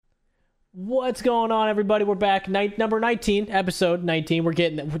What's going on, everybody? We're back. Number 19, episode 19. We're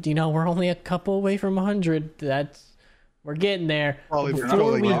getting, we're only a couple away from 100. We're getting there.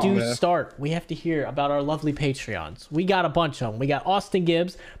 Before we do start, we have to hear about our lovely Patreons. We got a bunch of them. We got Austin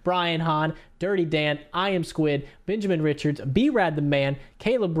Gibbs, Brian Hahn, Dirty Dan, I Am Squid, Benjamin Richards, B-Rad the Man,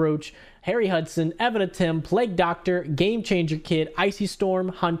 Caleb Roach, Harry Hudson, Evan Tim, Plague Doctor, Game Changer Kid, Icy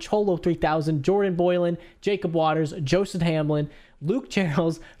Storm, Huncholo 3000, Jordan Boylan, Jacob Waters, Joseph Hamlin, Luke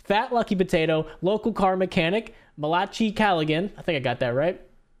Charles, Fat Lucky Potato, Local Car Mechanic, Malachi Callaghan, I think I got that right,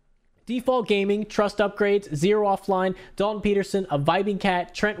 Default Gaming, Trust Upgrades, Zero Offline, Dalton Peterson, A Vibing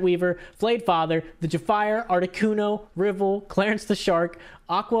Cat, Trent Weaver, Flayed Father, The Jafire, Articuno, Rivel, Clarence the Shark,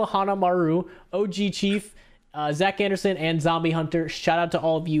 Aqua Hanamaru, OG Chief, Zach Anderson, and Zombie Hunter. Shout out to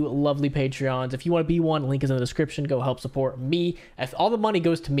all of you lovely Patreons. If you want to be one, link is in the description. Go help support me. If all the money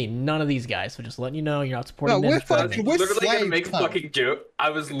goes to me, none of these guys. So just letting you know, you're not supporting them. I was literally gonna make a fucking joke. I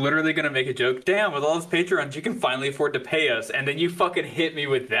was literally gonna make a joke. Damn, with all those Patreons, you can finally afford to pay us, and then you fucking hit me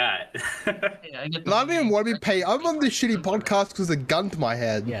with that. I don't even want to be paid. I'm on this shitty podcast because of a gun to my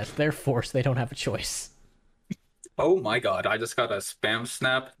head. Yes, they're forced. They don't have a choice. Oh my god, I just got a spam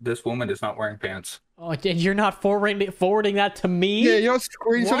snap. This woman is not wearing pants. Oh, and you're not forwarding that to me? Yeah, you're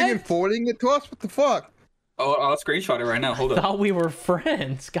screenshotting and forwarding it to us? What the fuck? Oh, I'll screenshot it right now. Hold I up. thought we were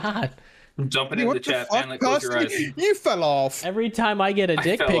friends. God. I'm jumping in the chat, man. Like, close your eyes. You fell off. Every time I get a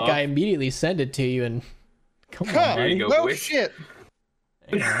dick pic, I immediately send it to you, and come on, there you go, well, boy. shit.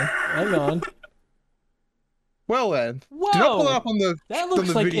 Hang on. Well then. Whoa! Do not pull it up on the That looks on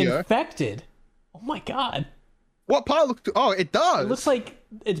the like video. infected. Oh my god. What part looks? Oh, it does. It looks like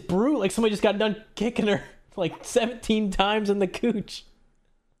it's brutal. Like somebody just got done kicking her like 17 times in the cooch.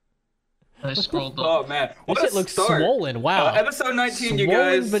 I scrolled up. Oh man, This shit looks swollen. Wow. Episode 19, swollen you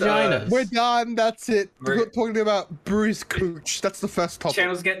guys. Vaginas. We're done. That's it. We're talking about Bruce Cooch. That's the first topic.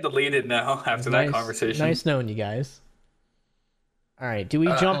 Channel's getting deleted now after that conversation. Nice knowing you guys. All right, do we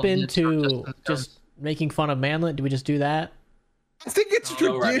jump into just making fun of Manlet? Do we just do that? I think it's a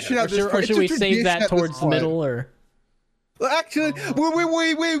tradition at this point. Or should we save that towards the middle? Or well, actually,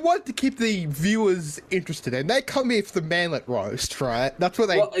 we want to keep the viewers interested, and they come here for the Manlet roast, right? That's what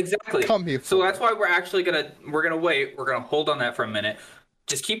they exactly come here for. So that's why we're actually gonna wait. We're gonna hold on that for a minute.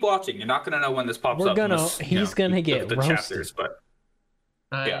 Just keep watching. You're not gonna know when this pops up. He's gonna get the roasted. chapters, but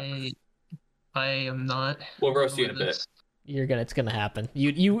I am not. We'll roast you in a bit. It's gonna happen.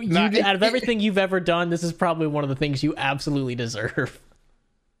 You out of everything you've ever done, this is probably one of the things you absolutely deserve.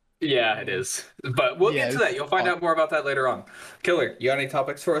 Yeah, it is. But we'll get to that. You'll find out more about that later on. Killer, you got any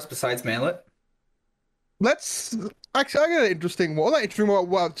topics for us besides Manlet? Actually, I got an interesting one. Not interesting one.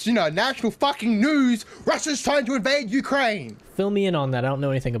 Well, national fucking news. Russia's trying to invade Ukraine. Fill me in on that. I don't know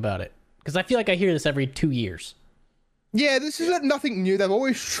anything about it because I feel like I hear this every 2 years. Yeah, this isn't nothing new. They've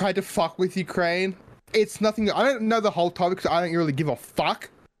always tried to fuck with Ukraine. It's nothing. I don't know the whole topic because I don't really give a fuck.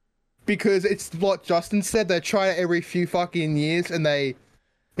 Because it's what Justin said. They try it every few fucking years, and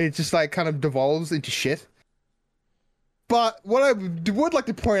it just like kind of devolves into shit. But what I would like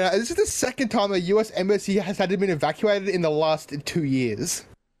to point out is this is the second time a U.S. embassy has had been evacuated in the last 2 years.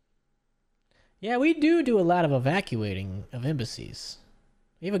 Yeah, we do a lot of evacuating of embassies.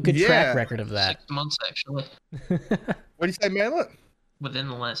 We have a good track record of that. 6 months, actually. What do you say, Manlet? Within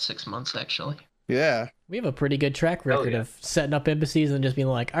the last 6 months, actually. Yeah. We have a pretty good track record of setting up embassies and just being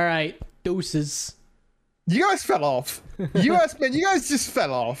like, all right, deuces. You guys fell off. You guys just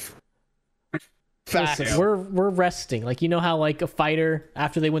fell off. Listen, we're resting. Like, you know how like a fighter,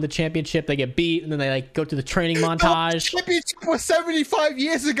 after they win the championship, they get beat and then they like go to the training montage. The championship was 75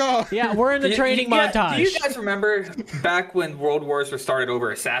 years ago. Yeah, we're in the training montage. Do you guys remember back when world wars were started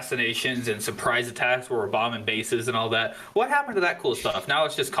over assassinations and surprise attacks where we're bombing bases and all that? What happened to that cool stuff? Now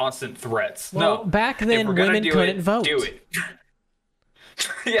it's just constant threats. Well, back then women couldn't vote. Do it.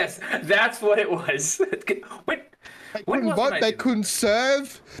 Yes, that's what it was. They couldn't vote, they couldn't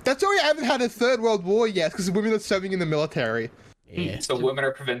serve. That's why we haven't had a third world war yet, because women are serving in the military. Yeah. So women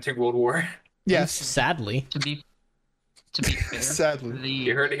are preventing world war. Yes. Sadly. To be fair, sadly.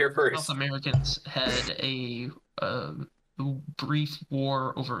 You heard it here first. South Americans had a brief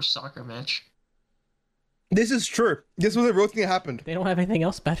war over a soccer match. This is true. This was a real thing that happened. They don't have anything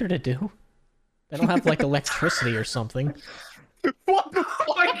else better to do. They don't have like electricity or something. What the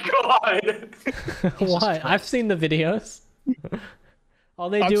Oh my god! What? I've seen the videos. All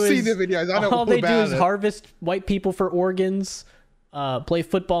they I've do seen the videos. I know all they do about is it. harvest white people for organs, play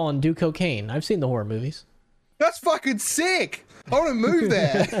football, and do cocaine. I've seen the horror movies. That's fucking sick. I want to move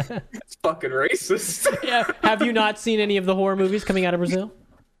there. It's fucking racist. Yeah. Have you not seen any of the horror movies coming out of Brazil?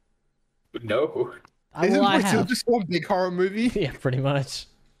 No. Isn't I Brazil have. just one big horror movie? Yeah, pretty much.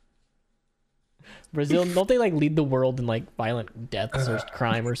 Brazil, don't they like lead the world in like violent deaths or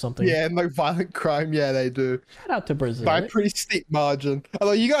crime or something? Yeah, and like violent crime. Yeah, they do. Shout out to Brazil. By a pretty steep margin.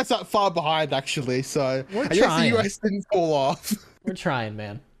 Although you guys aren't far behind, actually. So We're I guess trying. the US didn't fall off. We're trying,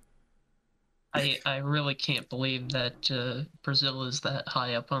 man. I really can't believe that Brazil is that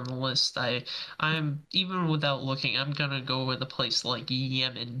high up on the list. I'm even without looking, I'm gonna go with a place like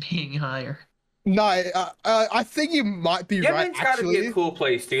Yemen being higher. No, I think you might be right. Yemen's got to be a cool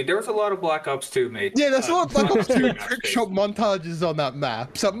place, dude. There was a lot of Black Ops 2 made. Yeah, there's a lot of Black Ops 2 trick shot montages on that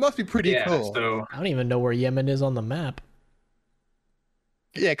map, so it must be pretty cool. So I don't even know where Yemen is on the map.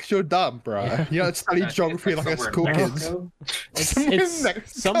 Yeah, because you're dumb, bro. Yeah. You don't study geography like us school kids.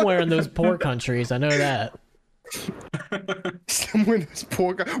 It's somewhere in those poor countries. I know that. Somewhere in those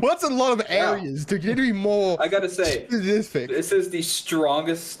poor well, that's a lot of areas, dude. You need to be more I gotta say, specific. this is the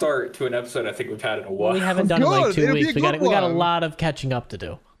strongest start to an episode I think we've had in a while. We haven't done it in like Good, 2 it'll be weeks. a We got good a one. lot of catching up to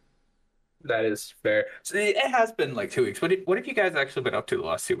do. That is fair. So it has been like 2 weeks. What have you guys actually been up to the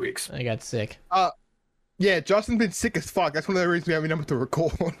last 2 weeks? I got sick. Yeah, Justin's been sick as fuck. That's one of the reasons we haven't been able to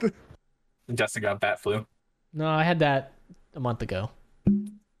record. Justin got bat flu. No, I had that a month ago.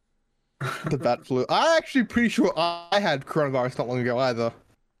 The bat flu. I'm actually pretty sure I had coronavirus not long ago either,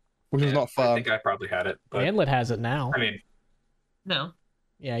 which was not I fun. think I probably had it. But, Manlet has it now. I mean, No.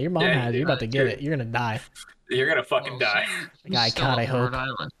 Yeah, your mom Yeah, has it. You're about to get dude. it. You're gonna die. you're gonna fucking die. Guy Still caught, I on hope. Rhode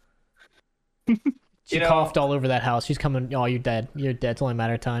Island. She You know- coughed all over that house. She's coming. Oh, you're dead. You're dead. It's only a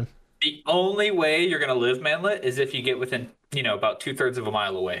matter of time. The only way you're gonna live, Manlet, is if you get within, about 2/3 of a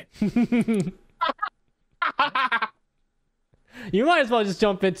mile away. You might as well just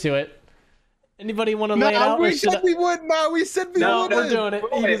jump into it. Anybody want to lay it No, out? we or should said we would. No, we said we No, would. we're doing it.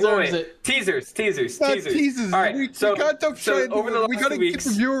 He Wait, deserves wait. it. Teasers. No, teasers. All right, we so can't jump so straight over into the it. We last gotta 2 get weeks,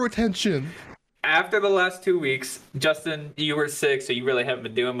 the viewer attention. after the last 2 weeks, Justin, you were sick, so you really haven't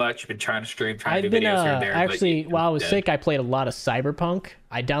been doing much. You've been trying to stream, trying to I've do been videos here and there. but actually you've while I was been sick, I played a lot of Cyberpunk.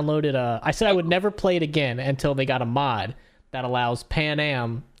 I downloaded I said I would never play it again until they got a mod that allows Pan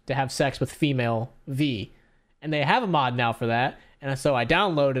Am to have sex with female V, and they have a mod now for that. And so I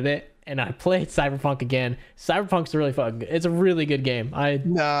downloaded it and I played Cyberpunk again. Cyberpunk's really fun. It's a really good game.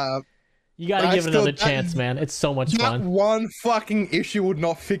 Nah, You gotta I give it still- another chance, man. It's so much that fun. one fucking issue would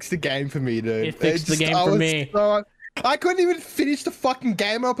not fix the game for me, dude. It fixed the game I for was me. I couldn't even finish the fucking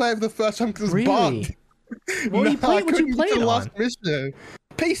game I played for the first time because it was Really? bugged. What do you play? I What you couldn't get played to the on? last mission.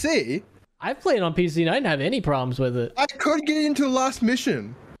 PC. I played it on PC and I didn't have any problems with it. I couldn't get into the last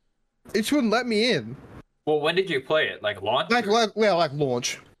mission. It just wouldn't let me in. Well, when did you play it? Like launch? Like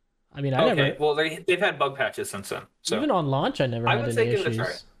launch. I mean, I Okay. never, Well, they've had bug patches since then. So even on launch, I never I had would any say give it a try.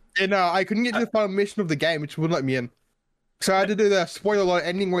 issues. Yeah, no, I couldn't get to the final mission of the game, which wouldn't let me in. So I had to do the spoiler alert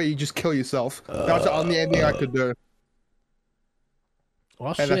ending where you just kill yourself. That's the only ending I could do. Well,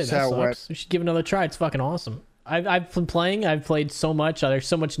 And shit, that's that how it went. sucks. We should give it another try. It's fucking awesome. I've been playing. I've played so much. There's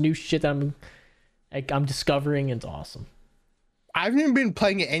so much new shit that I'm discovering. It's awesome. I haven't even been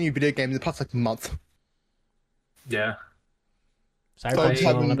playing any video game in the past like month. Yeah. Cyberpunk's the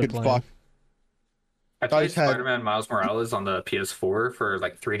haven't one I've been good playing. fuck. I played just had- Spider-Man Miles Morales on the PS4 for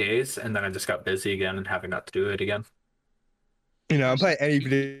like 3 days, and then I just got busy again and haven't got to do it again. You know, I'm playing any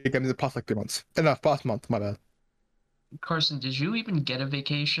video game in the past like 2 months. No, past month, my bad. Carson, did you even get a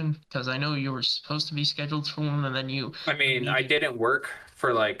vacation? Because I know you were supposed to be scheduled for one, and then you. I mean, I didn't work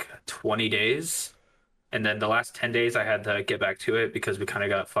for like 20 days, and then the last 10 days I had to get back to it because we kind of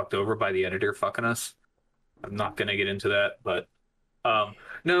got fucked over by the editor fucking us. I'm not gonna get into that, but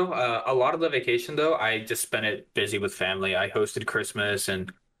no, a lot of the vacation though, I just spent it busy with family. I hosted Christmas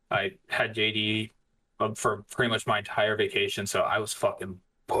and I had JD for pretty much my entire vacation, so I was fucking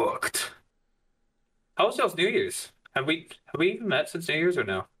booked. How was y'all's New Year's? Have we even met since New Year's or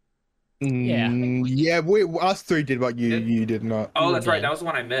no? Yeah. Yeah, us three did, but you did not. Oh, were that's right. dead. That was the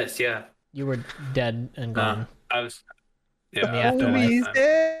one I missed. Yeah, You were dead and gone. I was. In the Yeah. afterlife. He's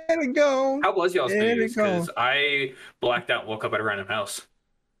dead and gone. How was y'all's New There we Year's? go. Because I blacked out and woke up at a random house.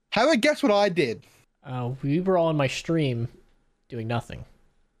 Have a guess what I did. We were all in my stream doing nothing.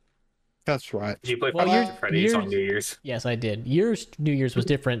 That's right. Did you play Well, Five Nights you're- at Freddy's you're- on New Year's? Yes, I did. Your New Year's was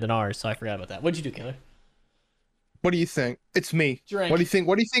different than ours, so I forgot about that. What'd you do, Killer? What do you think? It's me. Drink. What do you think?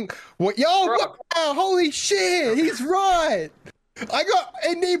 What do you think? What? Yo, Bro. wow, holy shit! He's right. I got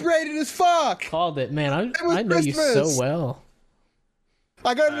inebriated as fuck. Called it, man. was I know you so Christmas. well.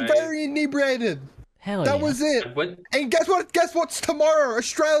 I got I- very inebriated. Hell That yeah. was it. What? And guess what? Guess what's tomorrow?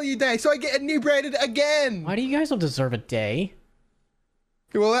 Australia Day. So I get inebriated again. Why do you guys don't deserve a day?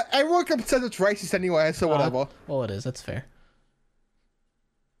 Well, everyone says it's racist anyway, so whatever. Well, it is. That's fair.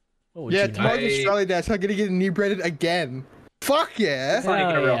 What would Yeah, you know? tomorrow's Australia Day, so I'm gonna get inebriated again. Fuck yeah. It's not even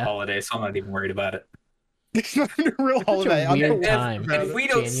a Hell real yeah. holiday, so I'm not even worried about it. It's not a real Such a holiday. I'm weird not time. about If it. we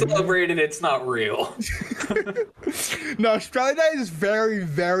don't January. celebrate it, it's not real. No, Australia Day is very,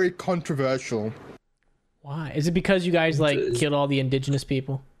 very controversial. Why? Is it because you guys like killed all the indigenous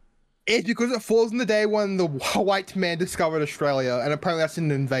people? It's because it falls on the day when the white man discovered Australia, and apparently that's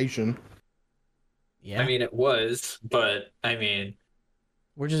an invasion. Yeah. I mean, it was, but I mean,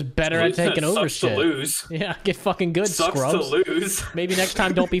 We're just better at taking over sucks shit. to lose. Yeah, get fucking good, Sucks scrubs. to lose. Maybe next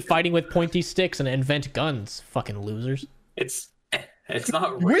time don't be fighting with pointy sticks and invent guns, fucking losers. It's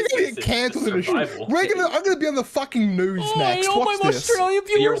not. We're racist, gonna it's get cancelled in a survival. I'm gonna be on the fucking news next. all Watch my this. Australian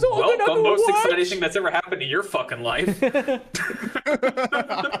You're viewers are gonna welcome. Most watch. exciting thing that's ever happened to your fucking life.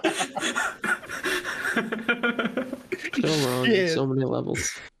 So wrong Yeah. on so many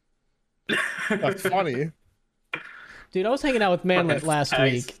levels. That's funny. Dude, I was hanging out with Manlet Fucking last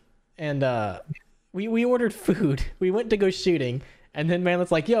tags. week, and we ordered food. We went to go shooting, and then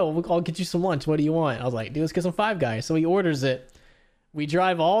Manlet's like, "Yo, I'll get you some lunch. What do you want?" I was like, "Dude, let's get some Five Guys." So he orders it. We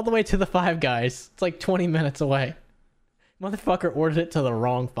drive all the way to the Five Guys. It's like 20 minutes away. Motherfucker ordered it to the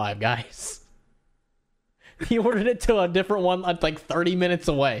wrong Five Guys. He ordered it to a different one like 30 minutes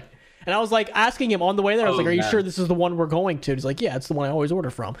away. And I was like asking him on the way there, I was Oh, like, "Are you man. sure this is the one we're going to?" He's like, "Yeah, it's the one I always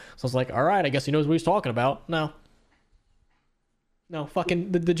order from." So I was like, "All right, I guess he knows what he's talking about." No,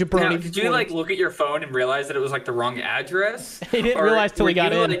 fucking the jabroni. Now, did you like look at your phone and realize that it was like the wrong address? He didn't Or realize till he were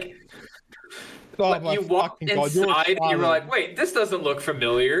got you, in. Like, Oh my you walked fucking God, you're inside and you were Australian. like, "Wait, this doesn't look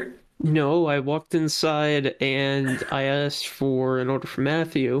familiar." No, I walked inside and I asked for an order for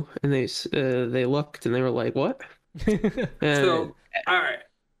Matthew, and they looked and they were like, "What?" So, all right.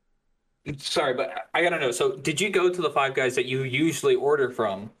 Sorry, but I gotta know. So, did you go to the Five Guys that you usually order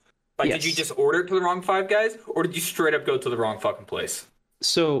from? Like, did you Yes. just order to the wrong Five Guys, or did you straight up go to the wrong fucking place?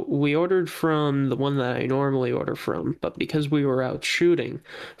 So we ordered from the one that I normally order from, but because we were out shooting,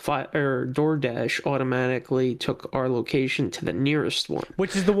 DoorDash automatically took our location to the nearest one.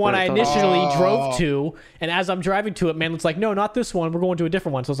 Which is the one But I I thought- initially Oh. drove to, and as I'm driving to it, Manlet's like, "No, not this one. We're going to a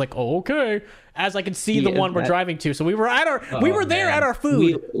different one." So I was like, "Oh, okay." As I can see the Yeah, one we're that- driving to, so we were there man. at our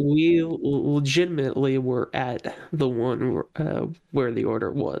food. We legitimately were at the one where the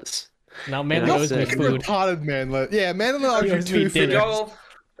order was. Now Manlet Yeah, owes me that's it. food. Retarded Manlet. Yeah, Manlet owes He you owes me 2 dinner. food.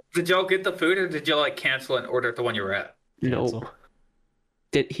 Did y'all get the food, or did y'all like cancel and order at the one you were at? Cancel. No,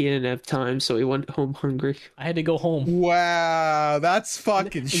 he didn't have time, so he went home hungry. I had to go home. Wow, that's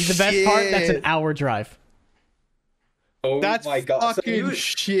fucking shit. The best part, that's an hour drive. Oh That's my god! fucking you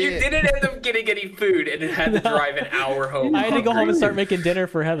shit. didn't end up getting any food and had to drive an hour home. I had to go home and hungry? start making dinner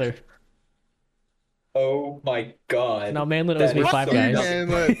for Heather. Oh my god! Now Manlet That owes me is Five Fuck you, Guys.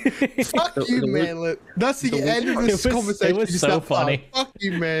 Manlet. Fuck The- you, the- Manlet. That's the the- end of this It was- conversation. it was You so step up. funny. Fuck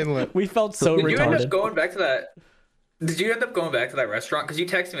you, Manlet. We felt so Did you end retarded. up going back to that? Did you end up going back to that restaurant? Because you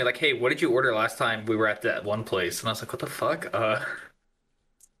texted me like, "Hey, what did you order last time we were at that one place?" And I was like, "What the fuck?" Did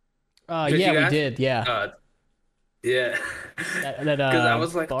Yeah, you we ask- did. Yeah, Yeah. that Because I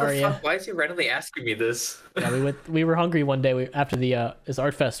was like, "What bar, the yeah. fuck? Why is he randomly asking me this?" Yeah, we went. We were hungry one day. After the this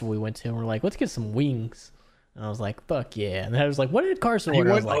art festival we went to, and we're like, "Let's get some wings." And I was like, "Fuck yeah!" And then I was like, "What did Carson You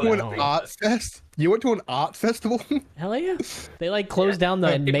order?" I was went like, to "I an don't know." art fest? You went to an art festival? Hell yeah! They like closed down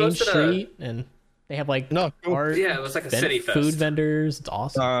the He main posted a- street, and they have like No, cool. art, Yeah, it was like a city fest. food vendors. It's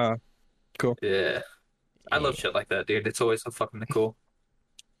awesome. Yeah. I love shit like that, dude. It's always so fucking cool.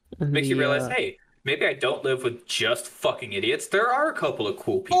 And Makes you the, realize, hey, maybe I don't live with just fucking idiots. There are a couple of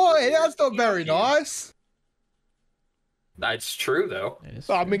cool people. Oh, here. yeah, that's not very nice. That's true, though. It is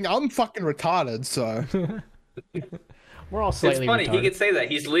I true. mean, I'm fucking retarded, so. We're all It's slightly funny. retarded. He could say that.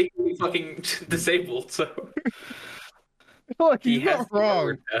 He's legally fucking disabled, so Look, he he's has not the wrong.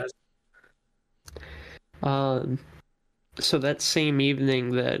 word test. So that same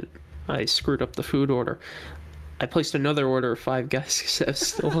evening that I screwed up the food order, I placed another order of Five Guys because I was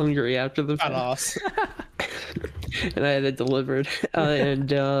still hungry after the Badass. and I had it delivered.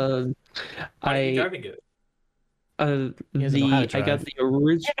 And How are you I driving it? He doesn't know how to I got drive. the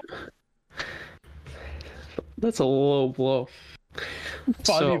original. That's a low blow. Funny,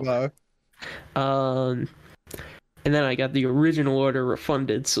 So, though. and then I got the original order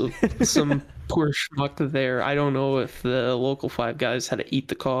refunded. So some poor schmuck there. I don't know if the local Five Guys had to eat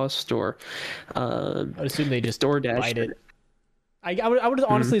the cost or I'd assume they just DoorDash bite it. I would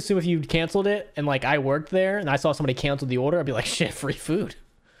honestly assume if you canceled it and like I worked there and I saw somebody cancel the order, I'd be like, "Shit, free food."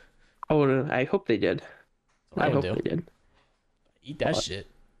 Oh, no, I hope they did. I I would hope do. they did. Eat that shit.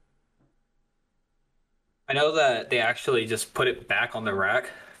 I know that they actually just put it back on the rack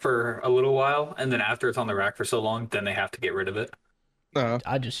for a little while, and then after it's on the rack for so long, then they have to get rid of it. No.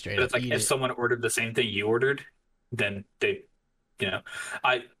 I just straight But up it's like eat if it. someone ordered the same thing you ordered, then they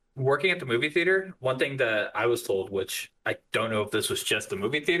I working at the movie theater, one thing that I was told, which I don't know if this was just the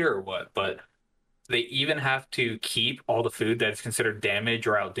movie theater or what, but they even have to keep all the food that is considered damaged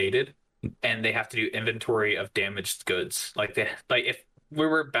or outdated, and they have to do inventory of damaged goods. Like if we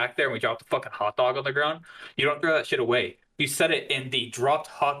were back there and we dropped a fucking hot dog on the ground, you don't throw that shit away. You set it in the dropped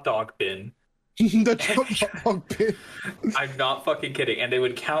hot dog bin. The hot dog bin. I'm not fucking kidding. And they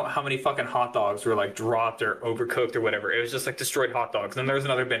would count how many fucking hot dogs were like dropped or overcooked or whatever. It was just like destroyed hot dogs. Then there was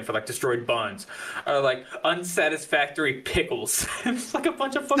another bin for like destroyed buns or like unsatisfactory pickles. It's like a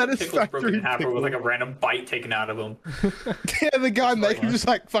bunch of fucking pickles broken in half with like a random bite taken out of them. Yeah, the guy making just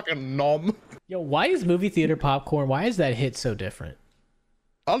like fucking nom. Yo, why is movie theater popcorn? Why is that hit so different?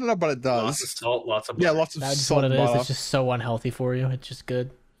 I don't know, but it does. Lots of salt, lots of butter. Yeah, lots of That's salt. what it and is. butter. It's just so unhealthy for you. It's just good.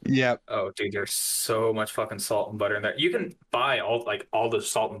 Yeah. Oh, dude, there's so much fucking salt and butter in there. You can buy all the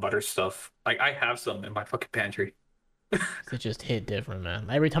salt and butter stuff. Like I have some in my fucking pantry. It just hit different, man.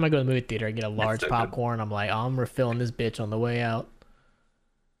 Every time I go to the movie theater, I get a large so popcorn. I'm like, I'm refilling this bitch on the way out.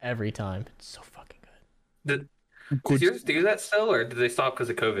 Every time. It's so fucking good. Does yours do that still, or did they stop because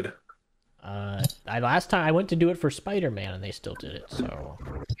of COVID? Last time I went to do it for Spider-Man, and they still did it. So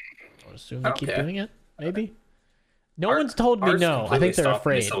I would assume they keep doing it. Maybe. No one's told me no. I think they're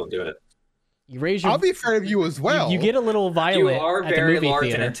afraid. Still do it. You raise your. I'll be afraid of you as well. You get a little violent. You are at the very movie large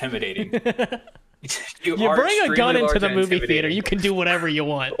theater. and intimidating. You bring a gun into the movie theater, you can do whatever you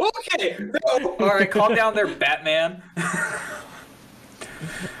want. Okay. No. All right, calm down there, Batman.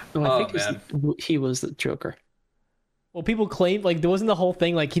 I think he was the Joker. Well, people claim like there wasn't the whole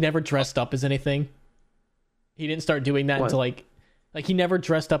thing like he never dressed up as anything. He didn't start doing that until like he never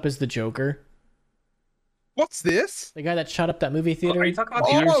dressed up as the Joker. What's this? The guy that shot up that movie theater Are you talking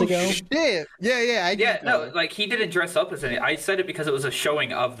about years Oh ago. shit! Yeah. Yeah, no, like he didn't dress up as any. I said it because it was a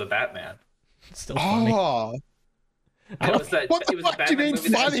showing of the Batman. It's still funny. Oh, It was that. What the It was a fuck do you Batman mean movie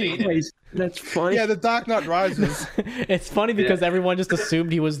that was funny? dated. That's funny. yeah. The Dark Knight Rises. It's funny because everyone just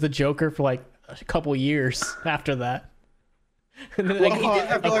assumed he was the Joker for like a couple years after that. And then, Like like, he did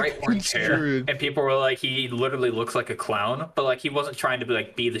have the like, right orange hair, construed. and people were like, he literally looks like a clown, but like he wasn't trying to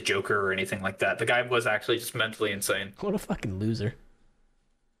be the Joker or anything like that. The guy was actually just mentally insane. what a fucking loser.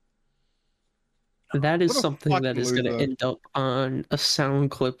 That is What a something that fucking is going to loser. end up on a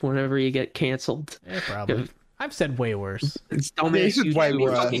sound clip whenever you get canceled. Yeah, probably. I've said way worse. It's Yeah, dumbass you should way YouTubers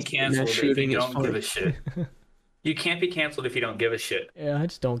worse. Fucking making canceled mass if shooting you is don't funny. give a shit. You can't be canceled if you don't give a shit. Yeah, I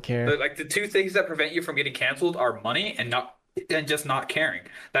just don't care. Like the two things that prevent you from getting canceled are money and just not caring.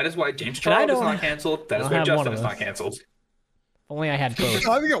 That is why James And I Charles is don't- not canceled. That I is don't why have one Justin of is not those. canceled. If only I had both.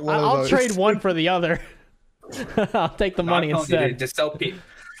 I got one of I'll those. trade one for the other. I'll take the money I'm telling you, instead. dude, just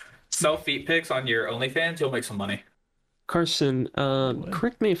sell feet pics on your OnlyFans. You'll make some money. Carson,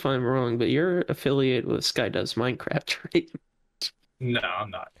 correct me if I'm wrong, but you're affiliated with SkyDoesMinecraft, right? No, I'm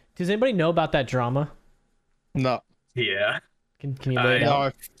not. Does anybody know about that drama? No. Yeah. Can you lay it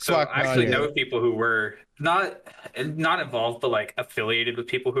out? No. So Fuck I actually no, know people who were not involved, but like affiliated with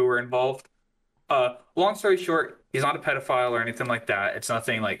people who were involved. Long story short, he's not a pedophile or anything like that. It's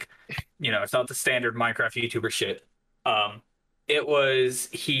nothing like, it's not the standard Minecraft YouTuber shit. It was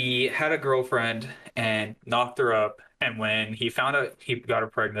he had a girlfriend and knocked her up, and when he found out he got her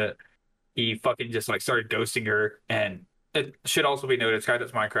pregnant, he fucking just like started ghosting her. And it should also be noted,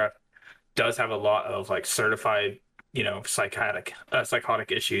 SkyDoesMinecraft does have a lot of like certified,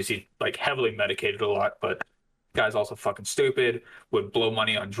 psychotic issues. He like heavily medicated a lot, but guy's also fucking stupid, would blow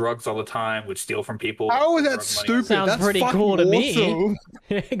money on drugs all the time, would steal from people. How is drug that money. stupid? Sounds That's pretty fucking cool to me. awesome.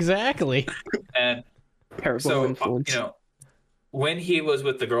 Exactly. And Terrible so, influence. when he was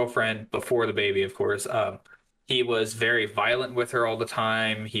with the girlfriend before the baby, of course, he was very violent with her all the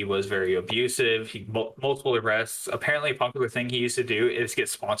time. He was very abusive. He multiple arrests. Apparently, a popular thing he used to do is get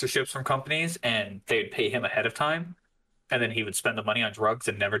sponsorships from companies, and they'd pay him ahead of time, and then he would spend the money on drugs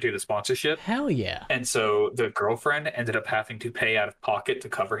and never do the sponsorship. Hell yeah. And so the girlfriend ended up having to pay out of pocket to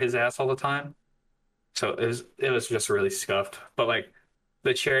cover his ass all the time. So it was just really scuffed. But like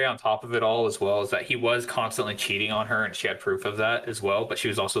the cherry on top of it all as well is that he was constantly cheating on her, and she had proof of that as well. But she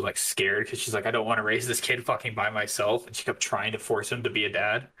was also like scared because she's like, I don't want to raise this kid fucking by myself. And she kept trying to force him to be a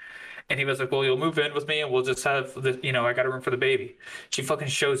dad. And he was like, well, you'll move in with me and we'll just have the, I got a room for the baby. She fucking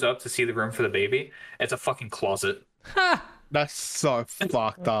shows up to see the room for the baby. It's a fucking closet. Ha! That's so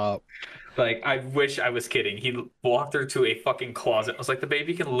fucked up. Like, I wish I was kidding. He walked her to a fucking closet. I was like, the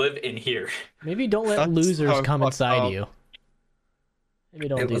baby can live in here. Maybe don't let That's losers so come fucked inside up. you. Maybe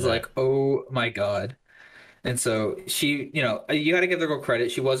don't It do was that. like, oh my God. And so she, you got to give the girl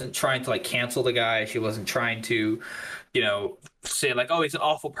credit. She wasn't trying to like cancel the guy. She wasn't trying to you know, say like, oh, he's an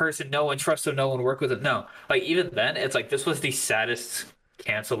awful person, no one trusts him, no one work with him. No, like even then, it's like this was the saddest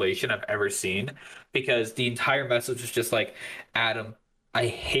cancellation I've ever seen, because the entire message was just like, Adam, I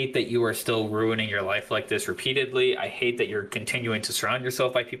hate that you are still ruining your life like this repeatedly. I hate that you're continuing to surround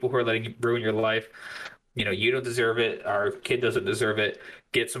yourself by people who are letting you ruin your life. You know, you don't deserve it. Our kid doesn't deserve it.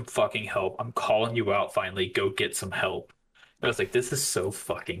 Get some fucking help. I'm calling you out finally. Go get some help. I was like, this is so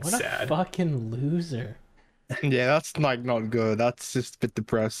fucking What sad. a fucking loser. Yeah, that's like not good. That's just a bit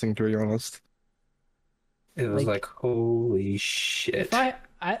depressing, to be honest. It was like holy shit. If I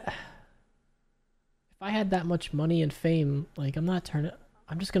had that much money and fame, like I'm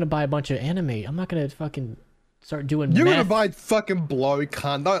just gonna buy a bunch of anime. I'm not gonna fucking start doing You're meth. gonna buy fucking blow,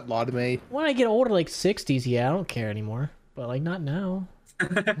 cunt. Don't lie to me. When I get older, like 60s, yeah, I don't care anymore. But like not now.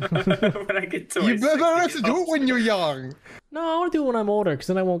 When I get to You better have to do it when you're young. No, I want to do it when I'm older, because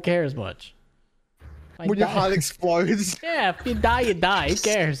then I won't care as much. If I When your die- heart explodes. Yeah, if you die, you die. Who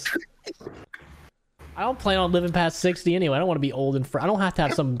cares? I don't plan on living past 60 anyway. I don't want to be old and I don't have to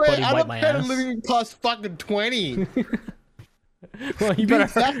have somebody I wipe don't my plan on ass. living past fucking 20. Well, you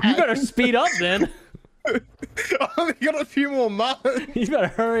better speed up then. I only got a few more months. You better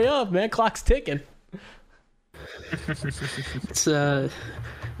hurry up, man. Clock's ticking.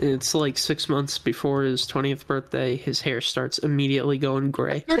 It's like 6 months before his 20th birthday. His hair starts immediately going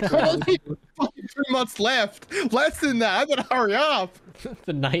gray. There's only fucking 3 months left. Less than that. I better hurry up.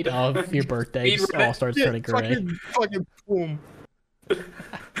 The night of your birthday, just all starts turning gray. Fucking boom.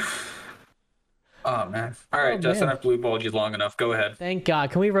 Oh man. All right, Justin, man. I've blue balled you long enough. Go ahead. Thank God.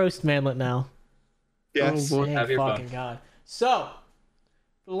 Can we roast Manlet now? Yes. Oh, boy. Thank Have your fucking fun. God. So,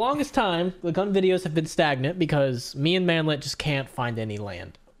 for the longest time, the gun videos have been stagnant because me and Manlet just can't find any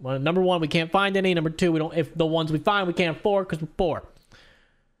land. Well, number one, we can't find any. Number two, we don't. If the ones we find, we can't afford because we're poor.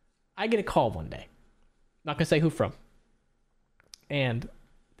 I get a call one day. Not gonna say who from. And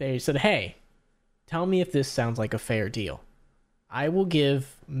they said, "Hey, tell me if this sounds like a fair deal. I will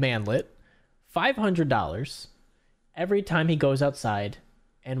give Manlet $500 every time he goes outside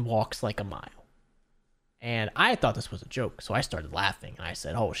and walks like a mile." And I thought this was a joke, so I started laughing. And I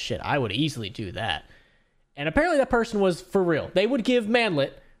said, oh shit, I would easily do that. And apparently that person was for real. They would give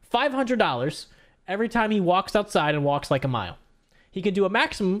Manlet $500 every time he walks outside and walks like a mile. He could do a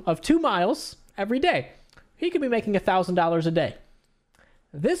maximum of 2 miles every day. He could be making $1,000 a day.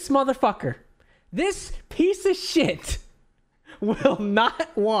 This motherfucker, this piece of shit, will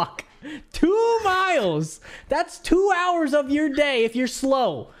not walk 2 miles. That's 2 hours of your day if you're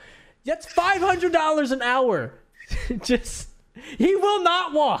slow. That's $500 an hour. He will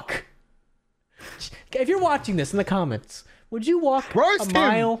not walk. If you're watching this in the comments, would you walk Roast a him.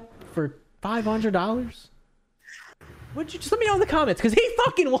 mile for $500? Would you just let me know in the comments? Because he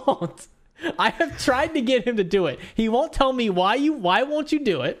fucking won't. I have tried to get him to do it. He won't tell me why won't you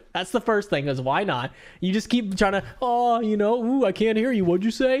do it? That's the first thing, is why not? You just keep trying to, ooh, I can't hear you. What'd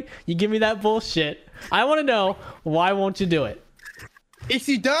you say? You give me that bullshit. I want to know, why won't you do it? If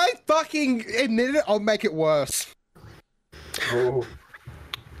you don't fucking admit it, I'll make it worse. Oh.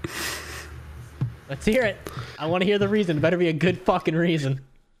 Let's hear it. I want to hear the reason. It better be a good fucking reason.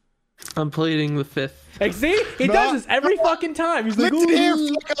 I'm pleading the fifth. Like, see? He does this every fucking time. He's like, Listen here, ooh.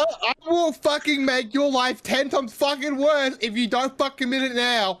 fucker. I will fucking make your life 10 times fucking worse if you don't fucking admit it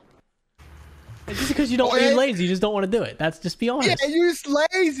now. It's just because you're lazy. You just don't want to do it. That's just be honest. Yeah, you're just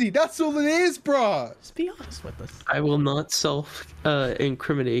lazy. That's all it is, bro. Just be honest with us. I will not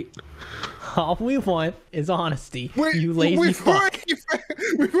self-incriminate. All we want is honesty. You lazy we've fuck.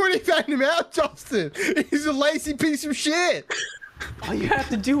 we've already found him out, Justin. He's a lazy piece of shit. All you have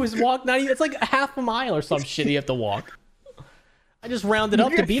to do is walk. It's like half a mile or some shit you have to walk. I just rounded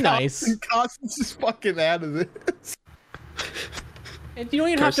up to be nice. Carson's just fucking out of this. And you don't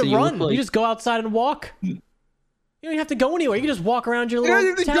even have Carson, to you run. look like- You just go outside and walk. You don't even have to go anywhere. You can just walk around your You don't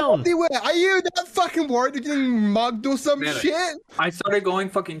little even go town. anywhere. Are you that fucking worried you're getting mugged or some Man, shit? I started going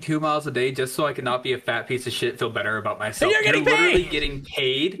fucking 2 miles a day just so I could not be a fat piece of shit, feel better about myself. you're getting literally paid! getting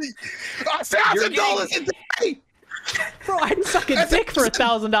paid. $1,000 a day. Bro, I'd suck a dick for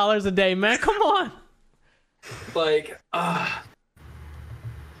 $1,000 a day, man. Come on. Like, I'm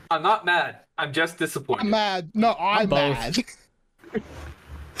not mad. I'm just disappointed. I'm mad. No, I'm both. mad.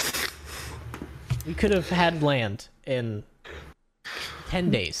 We could have had land in 10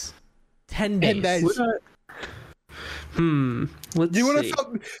 days. 10 10 days. days. Let's You want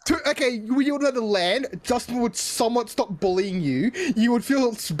see. okay, you would have the land, Justin would somewhat stop bullying you. You would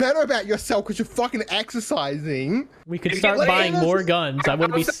feel better about yourself because you're fucking exercising. We could You start get buying land. more guns. I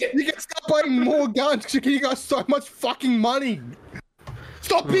wouldn't be... You can start buying more guns because you got so much fucking money.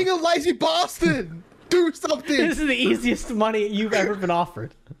 Stop being a lazy bastard. Do something. This is the easiest money you've ever been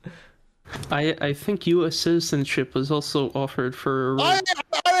offered. I think U.S. citizenship was also offered for. I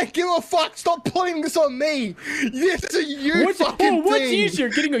don't give a fuck. Stop putting this on me. This is a you fucking thing. What's easier,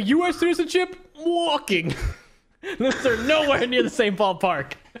 getting a U.S. citizenship? Walking. Those are nowhere near the same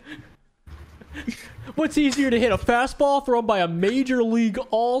ballpark. What's easier to hit, a fastball thrown by a major league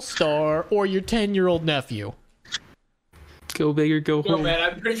all-star or your 10-year-old nephew? Go big or go home. Oh man,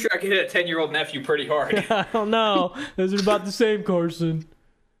 I'm pretty sure I can hit a 10-year-old nephew pretty hard. I don't know. Those are about the same, Carson.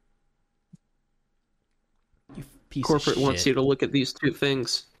 You piece Corporate of shit. wants you to look at these two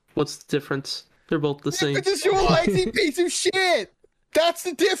things. What's the difference? They're both the same. It's just your lazy piece of shit. That's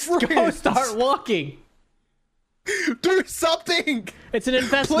the difference. Go start walking. Do something. It's an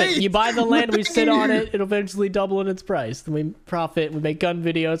investment. Please. You buy the land, we sit on it, it'll eventually double in its price. Then we profit, we make gun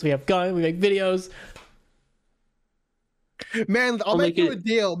videos, we make videos. Man, I'll make you a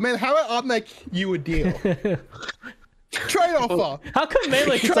deal. Man, how about I make you a deal? Trade offer. How come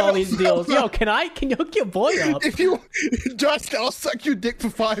Manlet gets all these deals? Yo, can you hook your boy up? If you just, I'll suck your dick for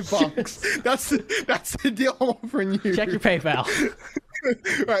 $5. That's the deal I'm offering you. Check your PayPal.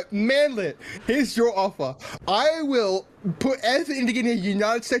 Right, Manlet, here's your offer. I will put everything into getting a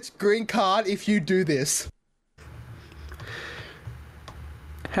United States green card if you do this.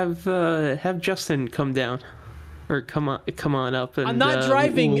 Have Justin come down, or come on up. And, I'm not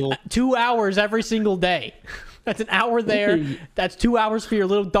driving 2 hours every single day. That's an hour there. That's 2 hours for your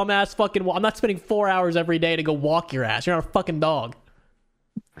little dumbass fucking walk. I'm not spending 4 hours every day to go walk your ass. You're not a fucking dog.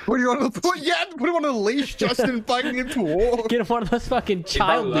 What do you want to put? Yeah, put him on a leash, Justin, fucking him to walk. Get him one of those fucking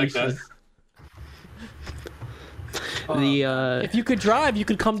child leashes. If you could drive, you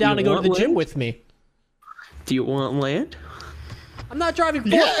could come down and go to the gym with me. Do you want land? I'm not driving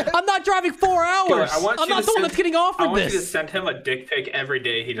 4 hours. I'm not the one that's getting offered this. I want you to send him a dick pic every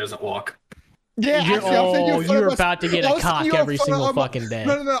day he doesn't walk. Yeah, you're about to get a cock every single fucking day.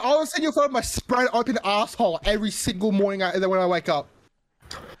 No. I'll send you a photo of my spread open asshole every single morning when I wake up.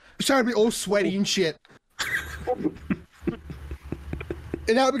 It's trying to be all sweaty and shit. And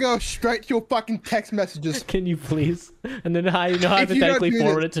now we go straight to your fucking text messages. Can you please? And then hypothetically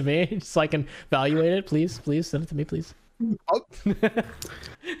forward it to me, so I can evaluate it. Please send it to me, please.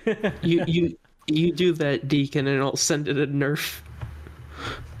 You do that, Deacon, and I'll send it a Nerf.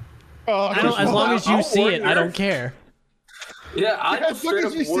 As long as you see it, I don't care. Yeah, I just straight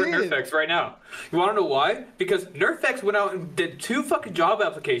up order Nerfx right now. You want to know why? Because Nerfx went out and did 2 fucking job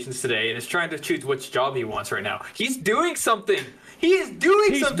applications today and is trying to choose which job he wants right now. He's doing something. He is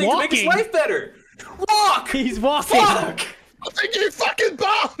doing something to make his life better. Walk! He's walking. Fuck! I think you fucking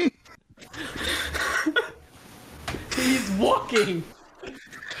bum! He's walking.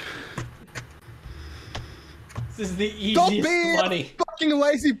 This is the easiest money. Fucking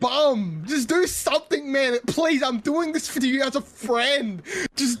lazy bum. Just do something, man. Please, I'm doing this for you as a friend.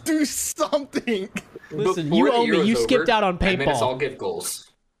 Just do something. Listen, Before you owe me. You skipped out on and then it's all PayPal. gift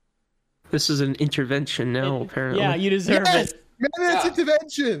goals. This is an intervention now, apparently. Yeah, you deserve it. Man, it's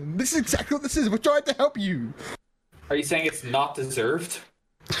intervention. This is exactly what this is. We're trying to help you. Are you saying it's not deserved?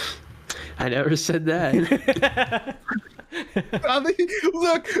 I never said that. I mean,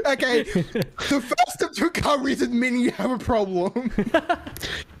 look, okay. The first of 2 recovery is admitting you have a problem.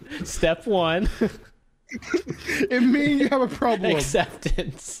 Step 1. Admitting you have a problem.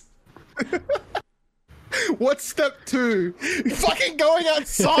 Acceptance. What's step 2? Fucking going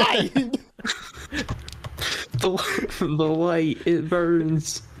outside. The light, it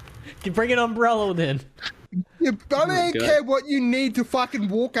burns. You bring an umbrella then. I don't care what you need to fucking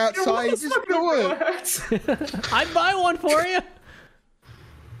walk outside. Just do it. I'd buy one for you.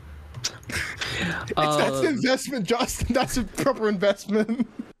 That's an investment, Justin. That's a proper investment.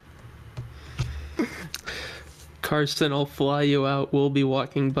 Carson, I'll fly you out. We'll be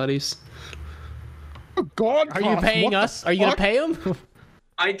walking buddies. Oh God, Are you paying us? Are you gonna pay him?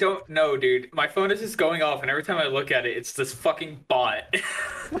 I don't know, dude. My phone is just going off, and every time I look at it, it's this fucking bot.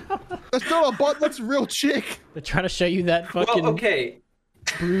 That's not a bot. That's a real chick. They're trying to show you that fucking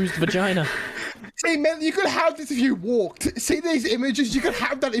bruised vagina. See, man, you could have this if you walked. See these images? You could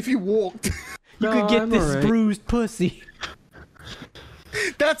have that if you walked. You could get this bruised pussy.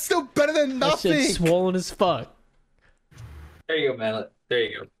 That's still better than nothing. That shit's swollen as fuck. There you go, Manlet. There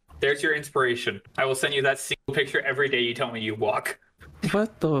you go. There's your inspiration. I will send you that single picture every day you tell me you walk.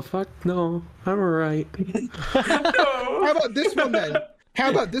 What the fuck? No, I'm alright. How about this one then?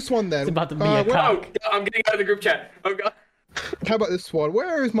 It's about to be a cock. I'm getting out of the group chat. Oh God. How about this one?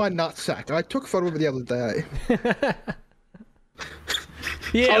 Where is my nutsack? I took a photo of it the other day.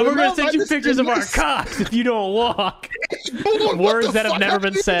 Yeah, we're gonna send you pictures of our cocks if you don't walk. Words that have never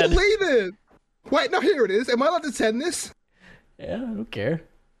been said. Delete it. Wait, no, here it is. Am I allowed to send this? Yeah, I don't care.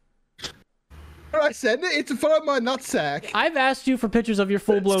 Did I send it? It's in front of my nutsack. I've asked you for pictures of your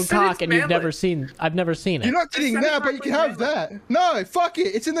full-blown cock, and you've never seen. I've never seen it. You're not getting that, but you can have that. No, fuck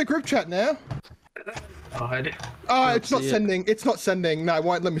it. It's in the group chat now. God. Oh, it's not sending. It's not sending. No, it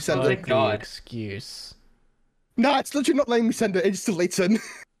won't let me send it. God. Excuse. No, it's literally not letting me send it. It just deletes it.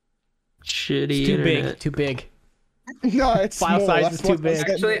 Shitty It's too internet. big. Too big. No, it's File small. size That's is too what big. it's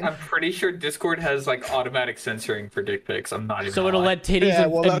getting. Actually, I'm pretty sure Discord has like automatic censoring for dick pics. I'm not even. So gonna it'll lie. let titties Yeah,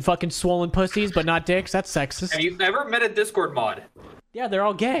 and, well, and that's- fucking swollen pussies, but not dicks. That's sexist. Have you ever met a Discord mod? Yeah, they're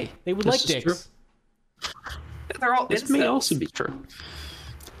all gay. They would This like is dicks. They're all. This may incels. also be true.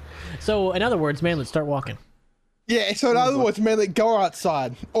 So, in other words, man, let's start walking. Yeah, so in other words, man, like, go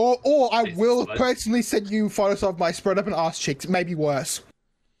outside. Or I will What? personally send you photos of my spread up and ass cheeks. Maybe worse.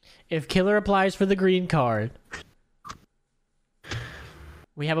 If Killer applies for the green card,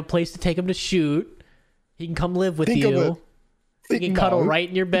 we have a place to take him to shoot. He can come live with Think of you. He can cuddle No. right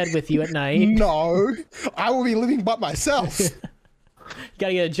in your bed with you at night. You No, I will be living by myself.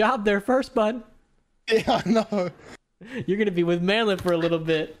 gotta get a job there first, bud. Yeah, I know. You're gonna be with Manlet for a little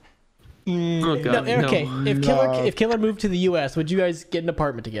bit. Oh No, god, okay. no. If Killer moved to the U.S., would you guys get an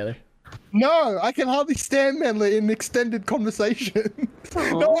apartment together? No, I can hardly stand Manly in extended conversation.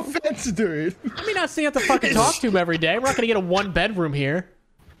 No offense, dude. I mean, not saying you have to fucking talk to him every day. We're not gonna get a one-bedroom here.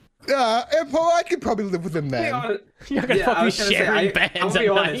 I could probably live with him then. You're not gonna I fucking was gonna say, sharing beds I'll at be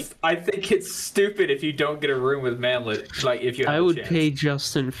night. honest. I think it's stupid if you don't get a room with Manlet. Like if you have I a would chance. pay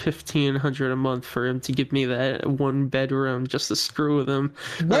Justin $1,500 a month for him to give me that one bedroom just to screw with him.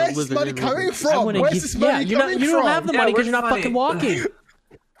 Where's this living money in coming with- I from? wanna Where's give- this money you're not, coming you from? don't have the Yeah, money because where's you're not money? fucking walking.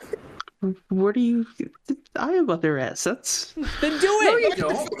 Where do you? I have other assets. Then do it. you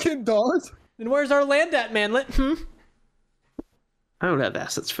don't. Fucking dollars. Then where's our land at, Manlet? I don't have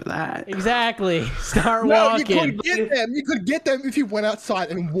assets for that. Exactly. Start No, you walking. could get them. You could get them if you went outside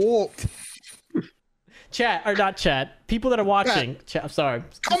and walked. Chat or not chat. People that are watching. Chat, I'm sorry.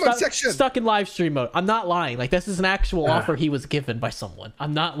 Comment section. Stuck in live stream mode. I'm not lying. Like this is an actual offer he was given by someone.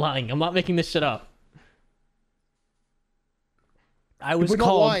 I'm not lying. I'm not making this shit up. I was We're not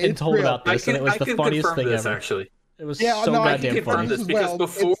called lying, and it's told real. about this, and it was the funniest confirm thing this, ever. Actually. It was Yeah, so no, I can goddamn confirm funny. This as because well.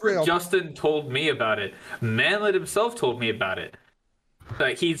 before It's real. Justin told me about it, Manlet himself told me about it.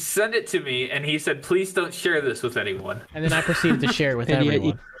 Like he sent it to me and he said, "Please don't share this with anyone." And then I proceeded to share it with And yet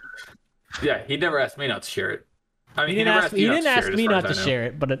everyone. Yeah, he never asked me not to share it. I mean, He he didn't never ask asked me. He didn't share ask it, as me far not as to I know. share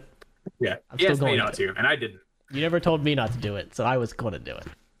it, but Yeah, I'm he still asked me going not to, and I didn't. you never told me not to do it, so I was going to do it.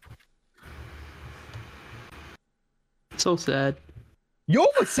 So sad. You're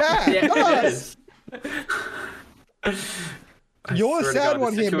sad. Yeah, not it us. is. I You're a swear to sad God,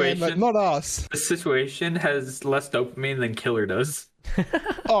 one the here, man. Like, situation- not us. The situation has less dopamine than Killer does.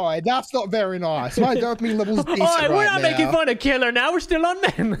 Alright, that's not very nice. My dopamine level's decent All right, we're right not now. making fun of Killer now. We're still on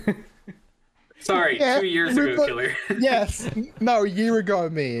men. Sorry, Yeah, 2 years we've ago, got- Killer. Yes. No, a year ago,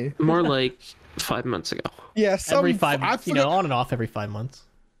 me. More like 5 months ago. Yeah, Every five, I you know, forget- on and off every 5 months.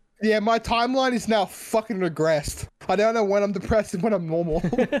 Yeah, my timeline is now fucking regressed. I don't know when I'm depressed and when I'm normal.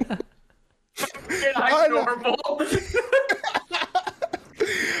 I know. normal.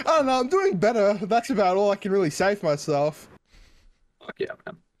 I don't know, I'm doing better. That's about all I can really say for myself. Fuck yeah,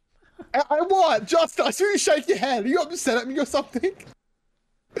 man. I what? Justin, I saw you shake your head. Are you upset at me or something?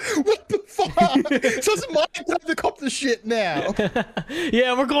 What the fuck? So it's my time to cop the shit now.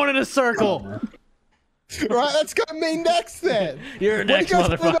 Yeah, we're going in a circle. Right, let's go me next then. You're What next, do you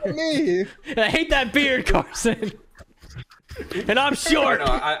guys feel about motherfucker. me? I hate that beard, Carson. And I'm I short. don't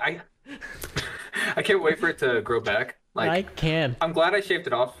know. I can't wait for it to grow back. Like I can. I'm glad I shaved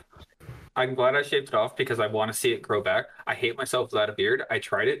it off. I'm glad I shaved it off because I want to see it grow back. I hate myself without a beard. I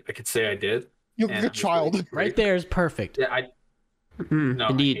tried it. I could say I did. You're and a I'm just child. really Right there is perfect. Yeah, I no,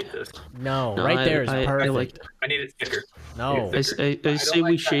 Indeed. I hate this. No, No, right there is I perfect. like I need it thicker. No. I say don't we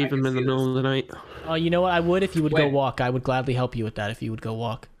like that. shave I can him in the see middle this. of the night. Oh, you know what? I would if you would go Wait. walk. I would gladly help you with that if you would go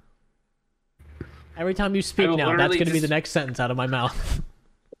walk. Every time you speak will now, that's literally going to be the just- next sentence out of my mouth.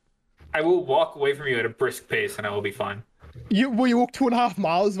 I will walk away from you at a brisk pace, and I will be fine. Will you walk 2.5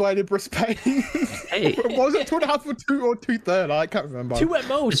 miles away to Brisbane? Hey, Was it 2.5 or 2 or 2/3? I can't remember. 2 at as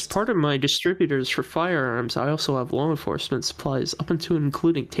most. part of my distributors for firearms, I also have law enforcement supplies up into and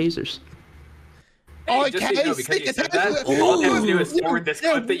including tasers. Hey, just so you know, because you said that, all I have to do is forward this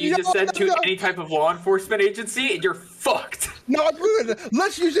clip that you just said to any type of law enforcement agency, and you're fucked. No, good.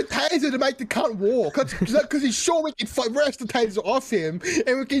 Let's use a taser to make the cunt walk. Because he's sure we can wrest the taser off him,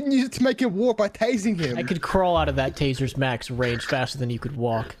 and we can use it to make him walk by tasing him. I could crawl out of that taser's max range faster than you could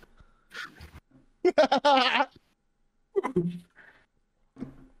walk.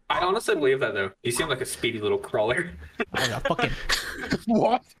 I honestly believe that though. You seem like a speedy little crawler. I got fucking.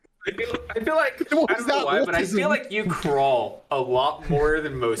 What? I feel like I don't know why, but I feel like you crawl a lot more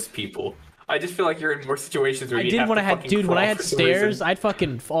than most people. I just feel like you're in more situations where I you did have when to I had, fucking dude. When I crawl had for some stairs, reason. I'd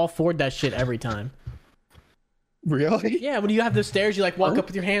fucking all forward that shit every time. Really? Yeah, when you have the stairs, you like walk up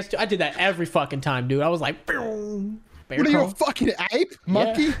with your hands. I did that every fucking time, dude. I was like, boom. What are you, a fucking ape?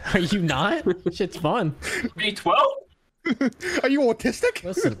 Monkey? Yeah. Are you not? Shit's fun. Me 12? Are you autistic?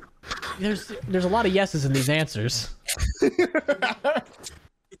 Listen, there's a lot of yeses in these answers.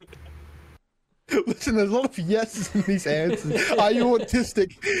 Listen, there's a lot of yeses in these answers. Are you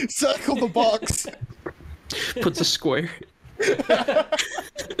autistic? Circle the box. Puts a square.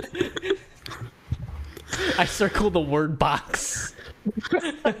 I circled the word box.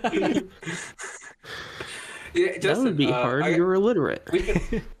 Yeah, Justin, That would be hard. You're illiterate.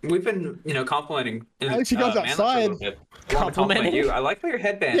 We've been complimenting. At least he goes Manlet for a outside. little bit. I wanna compliment you. I like how your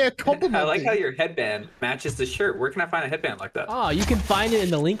headband. Yeah, compliment I like me. how your headband matches the shirt. Where can I find a headband like that? Oh, you can find it in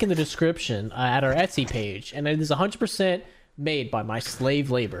the link in the description at our Etsy page, and it is 100% made by my slave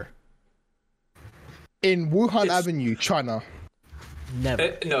labor. In Wuhan Avenue, China.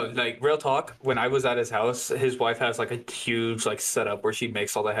 Never. No, like real talk. When I was at his house, his wife has like a huge like setup where she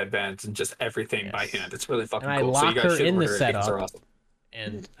makes all the headbands and just everything by hand. It's really fucking And I cool. So you lock guys her should in the order it. Things setup. are awesome.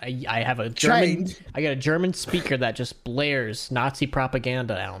 And I have a German. Chained. I got a German speaker that just blares Nazi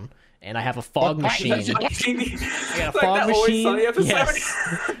propaganda down, and I have a fog machine. I got a fog machine.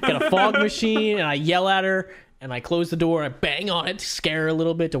 Yes. Got a fog machine, and I yell at her, and I close the door, and I bang on it to scare her a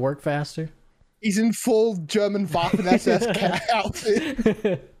little bit to work faster. He's in full German Waffen SS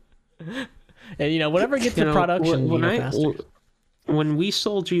outfit. And you know, whatever gets to production, faster. When we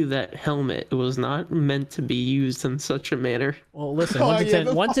sold you that helmet, it was not meant to be used in such a manner. Well, listen, Oh,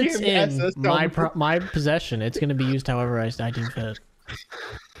 once yeah, it's the in fucking SS my possession, it's going to be used however I deem fit.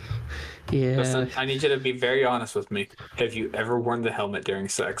 Yeah. Listen, I need you to be very honest with me. Have you ever worn the helmet during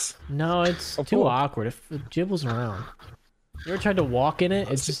sex? No, it's Of too course. awkward. If it jibbles around, you ever tried to walk in it?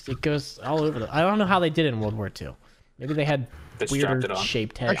 It goes all over. I don't know how they did it in World War II. Maybe they had They strapped it weirder on.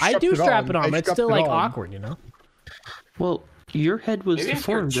 shaped head. I I do strapped it strap on. it on, I but it's strapped still it like on. awkward, you know. Well, your head was Maybe if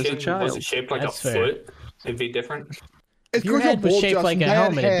your deformed as a chin child. wasn't shaped like That's a fair. foot, it'd be different. It's If your because head was bald, shaped Justin. like a They had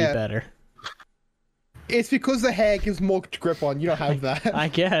helmet, it'd be hair. better. It's because the hair gives more grip on. You don't have that. I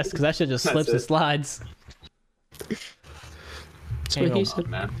guess, because that shit just That's slips and it. slides. That's Can't what he even said.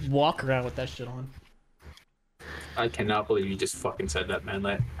 Man, walk around with that shit on. I cannot believe you just fucking said that,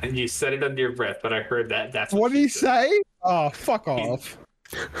 Manlet. And you said it under your breath, but I heard that. That's What did he said. say? Oh, fuck off.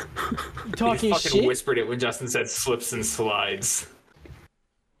 You He talking fucking shit? whispered it when Justin said slips and slides.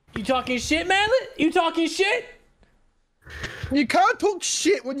 You talking shit, Manlet? You talking shit? You can't talk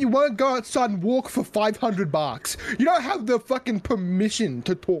shit when you won't go outside and walk for $500. You don't have the fucking permission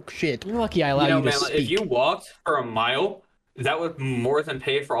to talk shit. You're lucky I allow You know, you to Manlet, speak. if you walked for a mile, that would more than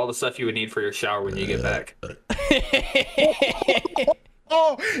pay for all the stuff you would need for your shower when you get back.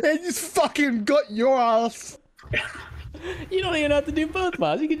 Oh, and just fucking got your ass. You don't even have to do both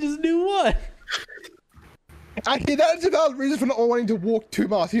miles. You can just do one. Actually, that's a valid reason for not wanting to walk 2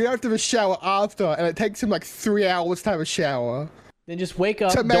 miles. You don't have to have a shower after, and it takes him like 3 hours to have a shower. Then just wake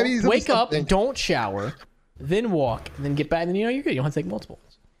up. So maybe he's Don't, doing wake up. something. Don't shower. Then walk. And then get back. And then you know you're good. You don't have to take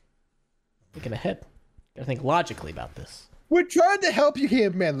multiples. Thinking ahead. Gotta think logically about this. We're trying to help you here,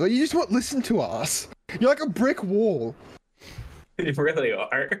 man. You just won't listen to us. You're like a brick wall. You really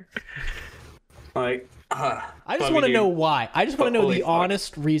are. Like, I just want to know why. I just want to know Holy the fuck.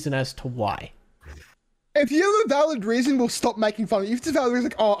 honest reason as to why. If you have a valid reason, we'll stop making fun of you. If it's a valid reason,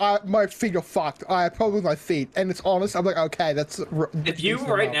 like, oh, my feet are fucked. I have problems with my feet. And it's honest, I'm like, okay, that's... if you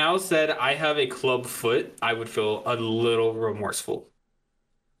right now said I have a club foot, I would feel a little remorseful.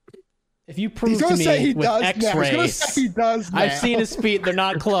 If you He's prove to gonna say he me with does now. He's gonna X-rays, say he does now. I've seen his feet. They're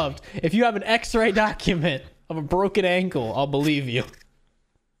not clubbed. If you have an X-ray document of a broken ankle, I'll believe you.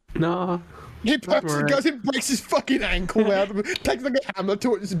 Nah. He purposely goes and breaks his fucking ankle out of it, takes like a hammer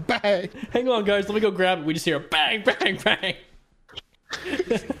to it, just bang. Hang on, guys. Let me go grab it. We just hear a bang, bang, bang.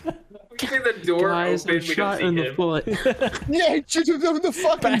 We hear the door Guys, open. I'm We don't shot see in the him. foot. Yeah, he shoots him in the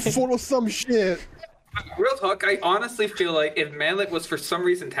fucking Bang. foot or some shit. Real talk, I honestly feel like if Manlet was for some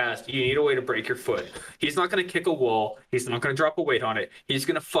reason tasked, you need a way to break your foot. He's not going to kick a wall. He's not going to drop a weight on it. He's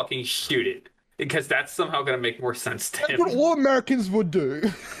going to fucking shoot it. Because that's somehow going to make more sense to That's him. what all Americans would do.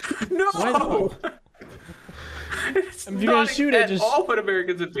 No! It's If you're gonna not shoot it, at just- all what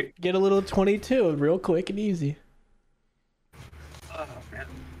Americans would do. Get a little 22 real quick and easy. Oh, man.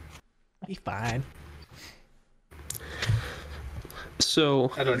 Be fine.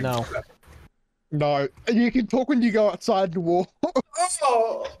 So, I don't No. even No, you can talk when you go outside and walk.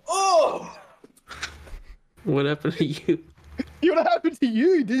 Oh! What happened to you? What happened to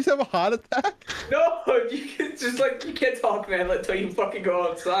you? Did you just have a heart attack? No, you can just like you can't talk, man, until you fucking go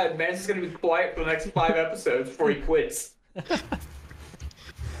outside. Man's just gonna be quiet for the next 5 episodes before he quits.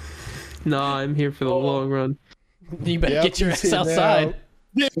 No, I'm here for the long run. You better get your ass outside.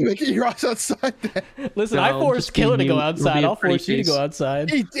 Yeah, get your ass outside there. Listen, No, I I'll forced just be Killer to go mute. outside. It'll I'll be a pretty force you to go face. outside.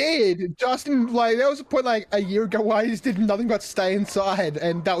 He did. Justin, like, there was a point like a year ago where I just did nothing but stay inside,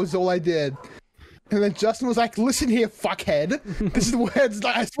 and that was all I did. And then Justin was like, listen here, fuckhead. This is the words,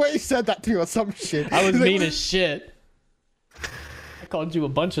 I swear he said that to me or some shit. I was He's like, mean as shit. I called you a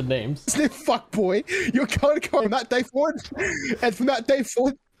bunch of names. listen here, fuck boy. You're going to go from that day forward. And from that day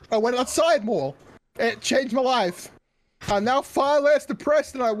forward, I went outside more. It changed my life. I'm now far less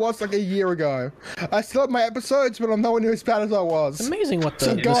depressed than I was like a year ago. I still have my episodes, but I'm nowhere near as bad as I was. It's amazing what the,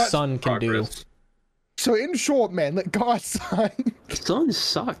 So the God- sun can do. So in short, man, let go outside. The sun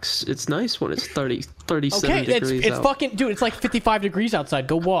sucks. It's nice when it's 37 Okay, degrees it's out. fucking dude. It's like 55 degrees outside.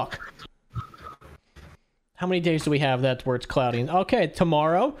 Go walk. How many days do we have that where it's cloudy? Okay,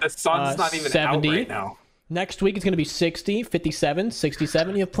 tomorrow. The sun's not even 70. out right now. Next week it's gonna be 60, 57,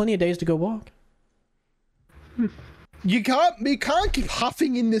 67. You have plenty of days to go walk. You can't keep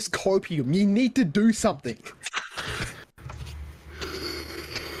huffing in this copium. You need to do something.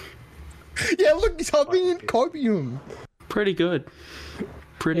 Yeah, look, he's huffing in copium. Pretty good.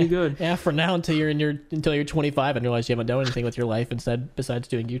 Pretty good. Yeah, for now until you're 25 and realize you haven't done anything with your life instead besides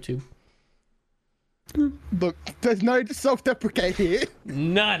doing YouTube. Look, there's no self-deprecate here.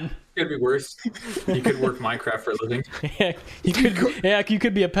 None. It could be worse. You could work Minecraft for a living. Yeah, you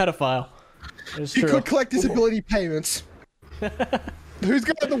could be a pedophile. It's You true. could collect disability payments. Who's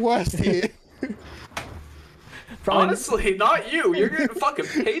got the worst here? Probably- Honestly, not you. You're getting fucking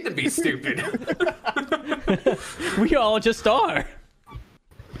paid to be stupid. we all just are.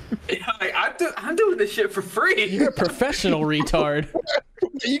 Like, I'm doing this shit for free. You're a professional retard.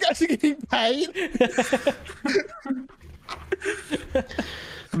 You guys are getting paid?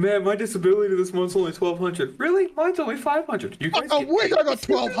 Man, my disability this month's only $1,200. Really? Mine's only $500. You guys I get wish paid. I got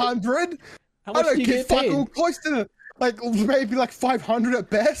 1,200. How I much don't do you get get paid? fucking close to like maybe like 500 at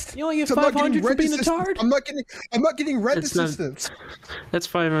best. You only get So I'm not 500 getting for rent being a assistance. tard? I'm not getting rent It's not- assistance. That's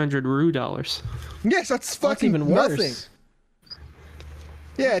 500 Rue dollars. Yes, that's That's fucking even worse. nothing.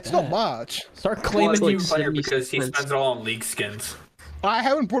 Yeah, it's not that. much. Start Well, claiming it's you. like player 70 because he cents. spends it all on league skins. I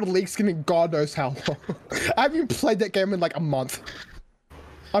haven't bought a league skin in God knows how long. I haven't even played that game in like a month.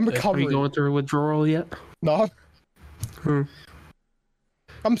 I'm Are you recovering. going through a withdrawal yet? No, Hmm.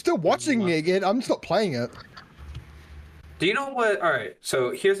 I'm still watching it again. I'm just not playing it. Do you know what? All right, so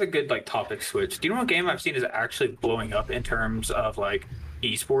here's a good like topic switch. Do you know what game I've seen is actually blowing up in terms of like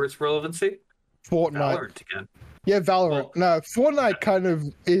esports relevancy? Fortnite. Valorant again. Yeah, Valorant. No, Fortnite kind of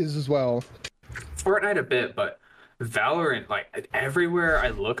is as well. Fortnite a bit, but Valorant, like everywhere I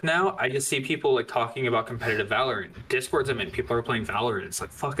look now, I just see people like talking about competitive Valorant. Discords I'm in, people are playing Valorant. It's like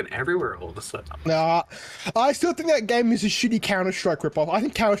fucking everywhere all of a sudden. Nah, I still think that game is a shitty Counter-Strike ripoff. I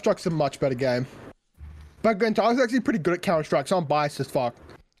think Counter-Strike's a much better game. But granted, I was actually pretty good at Counter-Strike, so I'm biased as fuck.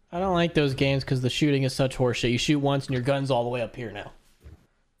 I don't like those games because the shooting is such horseshit. You shoot once and your gun's all the way up here now.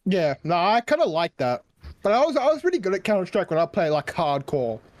 Yeah, no, I kind of like that. But I was pretty good at Counter-Strike when I played like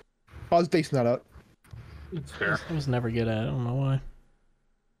hardcore. I was decent at it. It's fair. I was never good at it. I don't know why.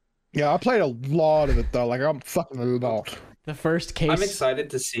 Yeah, I played a lot of it though. Like I'm fucking a lot. The first case. I'm excited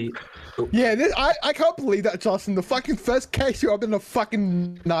to see. Yeah, I can't believe that, Justin. The fucking first case you opened a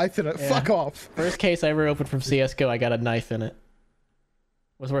fucking knife in it. Yeah. Fuck off. First case I ever opened from CS:GO, I got a knife in it.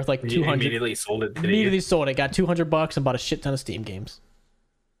 Was worth like You 200. immediately sold it. Immediately sold it. Got $200 and bought a shit ton of Steam games.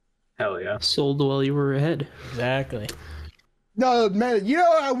 Hell yeah. Sold while you were ahead. Exactly. No, man, you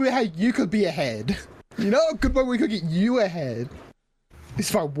know how you could be ahead. You know a good way we could get you ahead? Is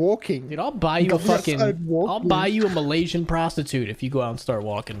by walking. Dude, I'll buy you a Go fucking. outside walking. I'll buy you a Malaysian prostitute if you go out and start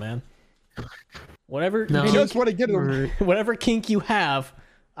walking, man. Whatever. No. You just want to get them. Or- Whatever kink you have,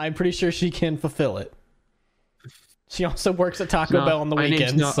 I'm pretty sure she can fulfill it. She also works at Taco No, Bell on the my name's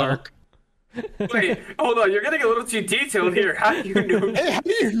weekends. not So. Ark. Wait, hold on. You're getting a little too detailed here. How do you know? Hey, how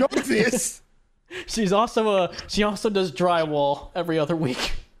do you know this? She also does drywall every other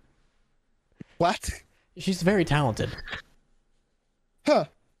week. What? She's very talented. Huh?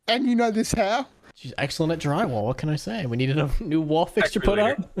 And you know this how? She's excellent at drywall. What can I say? We needed a new wall fixture put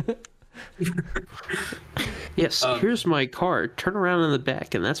Actually, up. Yes, here's my card. Turn around in the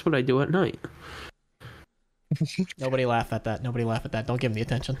back, and that's what I do at night. Nobody laugh at that. Nobody laugh at that. Don't give him the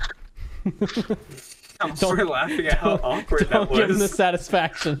attention. I'm sort of laughing at how awkward that Don't give him the was.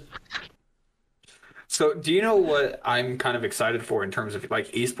 satisfaction. So, do you know what I'm kind of excited for in terms of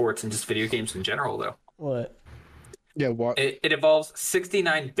like esports and just video games in general, though? What? Yeah, what? It involves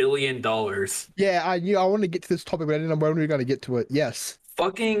 $69 billion. Yeah, I knew I wanted to get to this topic, but I didn't know when we were going to get to it. Yes.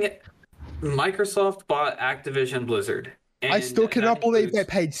 Fucking Microsoft bought Activision Blizzard. I still cannot believe they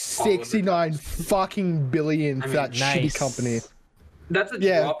paid 69 fucking billion for that shitty company. That's a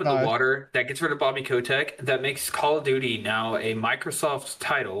drop in the water that gets rid of Bobby Kotick. That makes Call of Duty now a Microsoft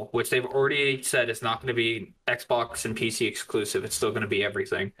title, which they've already said is not going to be Xbox and PC exclusive. It's still going to be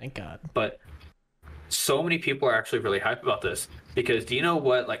everything. Thank God. But so many people are actually really hyped about this because do you know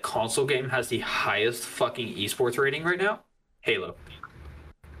what like console game has the highest fucking esports rating right now? Halo.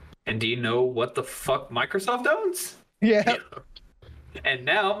 And do you know what the fuck Microsoft owns? Yeah. Halo. And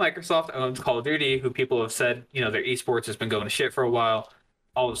now Microsoft owns Call of Duty, who people have said, you know, their esports has been going to shit for a while.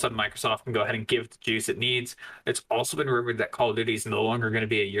 All of a sudden, Microsoft can go ahead and give the juice it needs. It's also been rumored that Call of Duty is no longer going to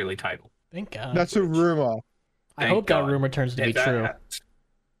be a yearly title. Thank God. That's a rumor. I hope that rumor turns to be true.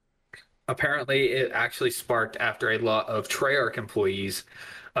 Apparently, it actually sparked after a lot of Treyarch employees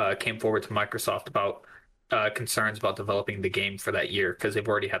came forward to Microsoft about concerns about developing the game for that year because they've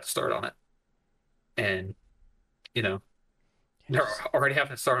already had to start on it. And, you know, they're already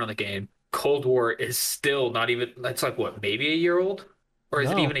having to start on the game. Cold War is still not even, that's like what, maybe a year old? Or is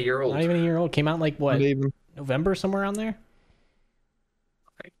it even a year old? Not even a year old. Came out like what, November, somewhere around there?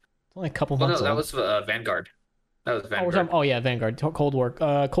 Okay. It's only a couple months old. That was Vanguard. That was Vanguard. Yeah, Vanguard. Cold War.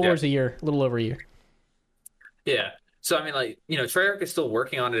 Cold War's a year, a little over a year. Yeah. So, I mean, like, you know, Treyarch is still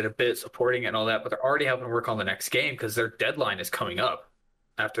working on it a bit, supporting it and all that, but they're already having to work on the next game because their deadline is coming up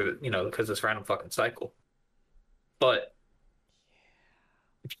after, you know, because this random fucking cycle. But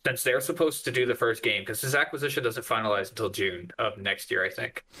since they're supposed to do the first game, because this acquisition doesn't finalize until June of next year, I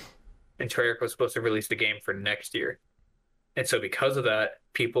think. And Treyarch was supposed to release the game for next year. And so because of that,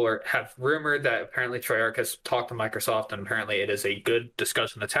 people have rumored that apparently Treyarch has talked to Microsoft, and apparently it is a good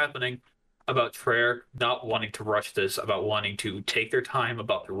discussion that's happening about Treyarch not wanting to rush this, about wanting to take their time,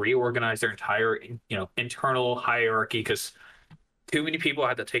 about to reorganize their entire, you know, internal hierarchy, because too many people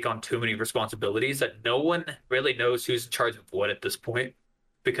had to take on too many responsibilities that no one really knows who's in charge of what at this point,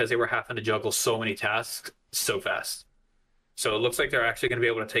 because they were having to juggle so many tasks so fast. So it looks like they're actually going to be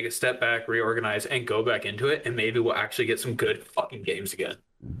able to take a step back, reorganize, and go back into it, and maybe we'll actually get some good fucking games again.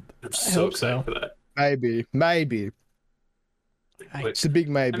 I'm so excited for that. Maybe. It's a big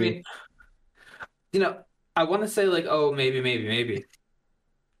maybe. I mean, you know, I want to say like, oh, maybe.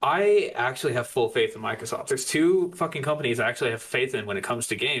 I actually have full faith in Microsoft. There's two fucking companies I actually have faith in when it comes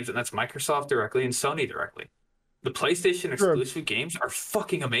to games, and that's Microsoft directly and Sony directly. The PlayStation exclusive games are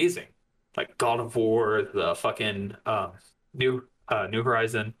fucking amazing. Like God of War, the fucking New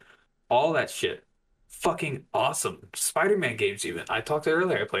Horizon, all that shit. Fucking awesome. Spider-Man games even. I talked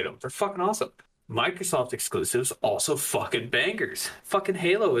earlier, I played them. They're fucking awesome. Microsoft exclusives also fucking bangers. Fucking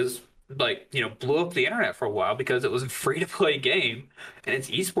Halo is like, you know, blew up the internet for a while because it was a free-to-play game, and its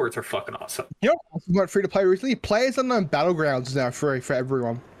esports are fucking awesome. You know, what free-to-play recently? PlayerUnknown's Battlegrounds is now free for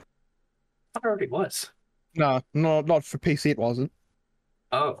everyone. I thought it already was. No, not for PC. It wasn't.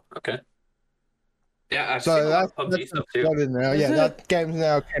 Oh, okay. Yeah, I've so seen a lot of PUBG stuff too. Now. Yeah, that game's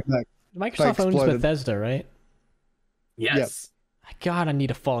now came back. Microsoft owns Bethesda, right? Yes. Yep. God, I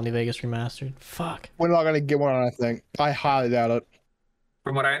need a Fallout New Vegas remastered. Fuck. We're not gonna get one, I think. I highly doubt it.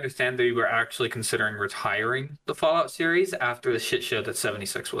 From what I understand, they were actually considering retiring the Fallout series after the shit show that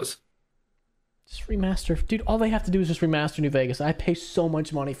 76 was. Just remaster, dude. All they have to do is just remaster New Vegas. I pay so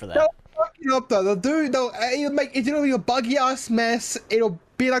much money for that. They'll fuck it up though. It'll be a buggy ass mess. It'll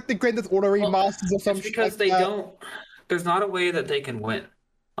be like the Grand Theft Auto remasters or something. Because they don't. There's not a way that they can win.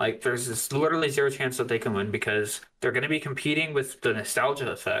 Like, there's this literally zero chance that they can win because they're going to be competing with the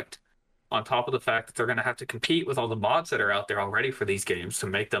nostalgia effect, on top of the fact that they're going to have to compete with all the mods that are out there already for these games to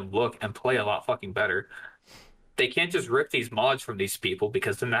make them look and play a lot fucking better. They can't just rip these mods from these people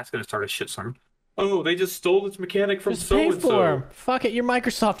because then that's going to start a shitstorm. Oh, they just stole this mechanic from so-and-so. Fuck it, you're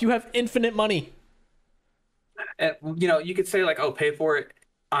Microsoft. You have infinite money. And, you know, you could say like, oh, pay for it.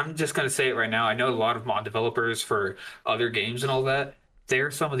 I'm just going to say it right now. I know a lot of mod developers for other games and all that.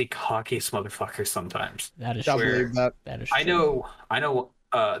 They're some of the cockiest motherfuckers sometimes. That is true. That is true. I know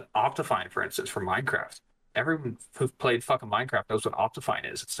Optifine, for instance, from Minecraft. Everyone who's played fucking Minecraft knows what Optifine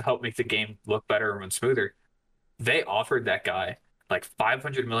is. It's to help make the game look better and run smoother. They offered that guy like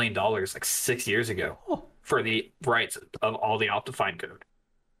 $500 million like 6 years ago for the rights of all the Optifine code.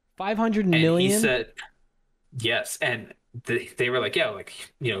 500 million? And he said yes. And they were like, yeah,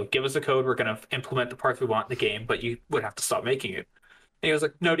 like, you know, give us a code. We're going to implement the parts we want in the game, but you would have to stop making it. And he was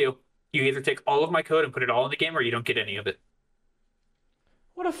like, no deal. You either take all of my code and put it all in the game or you don't get any of it.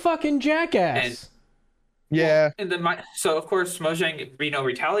 What a fucking jackass. Yeah. Well, and then so of course Mojang,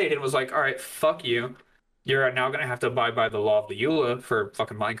 retaliated and was like, all right, fuck you. You're now gonna have to abide by the law of the EULA for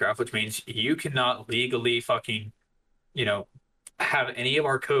fucking Minecraft, which means you cannot legally fucking, have any of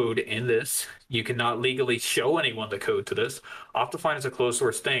our code in this. You cannot legally show anyone the code to this. Optifine is a closed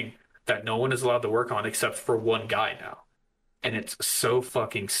source thing that no one is allowed to work on except for one guy now. And it's so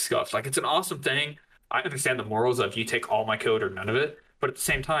fucking scuffed. Like, it's an awesome thing. I understand the morals of you take all my code or none of it, but at the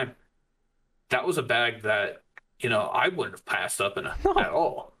same time, that was a bag that, I wouldn't have passed up at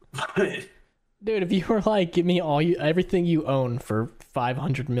all. Dude, if you were like, give me everything you own for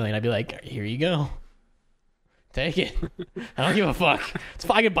 500 million, I'd be like, here you go. Take it. I don't give a fuck. It's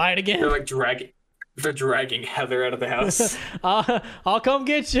fine, I can buy it again. They're dragging Heather out of the house. I'll come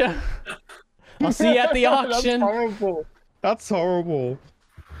get you. I'll see you at the auction. That's horrible.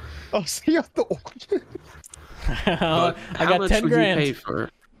 I'll see you at the auction. I got 10 grand. You pay for?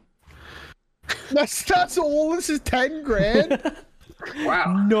 That's all. This is 10 grand.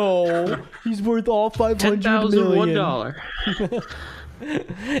 Wow. No, he's worth all 500 million.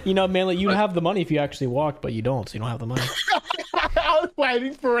 $10,001. Manlet, you'd have the money if you actually walked, but you don't, so you don't have the money. I was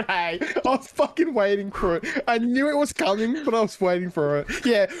waiting for it, hey. I was fucking waiting for it. I knew it was coming, but I was waiting for it.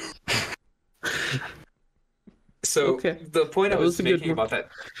 Yeah. So okay. The point I was making about that,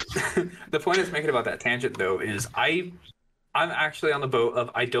 the point I was making about that tangent though is I'm actually on the boat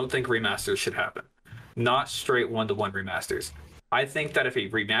of I don't think remasters should happen, not straight 1-to-1 remasters. I think that if a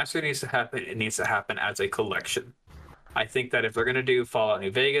remaster needs to happen, it needs to happen as a collection. I think that if they're going to do Fallout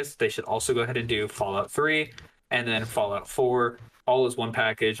New Vegas, they should also go ahead and do Fallout 3 and then Fallout 4, all as one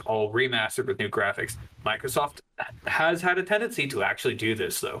package, all remastered with new graphics. Microsoft has had a tendency to actually do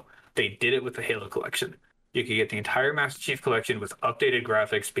this, though. They did it with the Halo collection. You could get the entire Master Chief collection with updated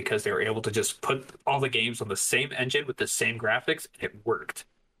graphics because they were able to just put all the games on the same engine with the same graphics, and it worked.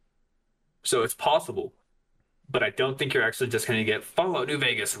 So it's possible. But I don't think you're actually just going to get Fallout New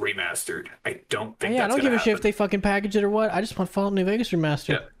Vegas remastered. I don't think I don't give a shit if happen. they fucking package it or what. I just want Fallout New Vegas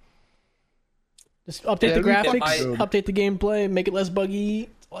remastered. Yeah. Just update the graphics, update the gameplay, make it less buggy.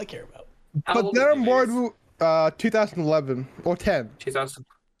 That's all I care about. But they're more 2011 or 10.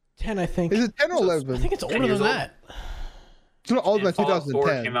 2010, I think. Is it 10 or 11? I think it's older than that. It's not older than Fallout 4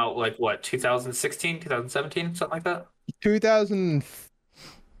 2010. came out like what, 2016, 2017, something like that? 2015?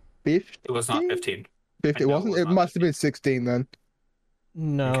 It was not 15. 15, wasn't it? It must have been 16 then.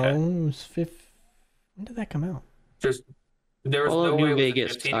 No, Okay. it was 15. When did that come out? There was Fallout no way New it was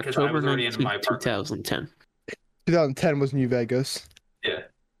Vegas, 15 because I October was already in my 19th, apartment. 2010. 2010 was New Vegas. Yeah.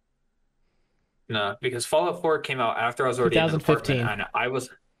 No, because Fallout 4 came out after I was already in the 2015. apartment, and I was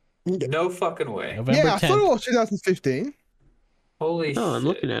no fucking way. November Yeah, I 10th. thought it was 2015. Holy No, I'm shit.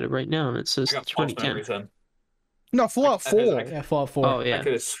 looking at it right now, and it says I got false 2010. memories then. No, Fallout 4. Yeah, Fallout 4. Oh, I yeah.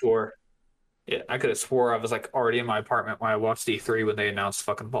 could have swore. Yeah, I could have swore I was like already in my apartment when I watched E3 when they announced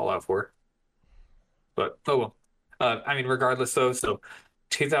fucking Fallout 4. But oh well. I mean, regardless though, so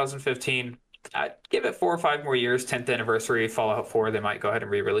 2015. I'd give it 4 or 5 more years. 10th anniversary Fallout 4. They might go ahead and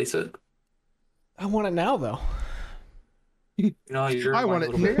re-release it. I want it now, though. No, you're I want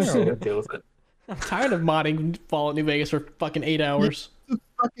it now. Deal with it. I'm tired of modding Fallout New Vegas for fucking 8 hours.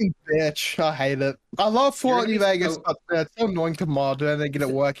 Fucking bitch. I hate it. I love Fallout New Vegas, but it's so annoying to mod and then get it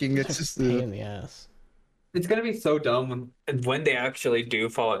working. It's just pain in the ass. It's gonna be so dumb when they actually do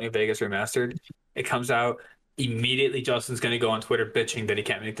Fallout New Vegas remastered. It comes out immediately. Justin's gonna go on Twitter bitching that he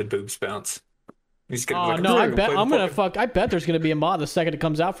can't make the boobs bounce. He's gonna Oh no! I bet there's gonna be a mod the second it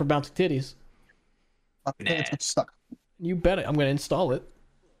comes out for bouncing titties. Nah. Stuck. You bet it. I'm gonna install it.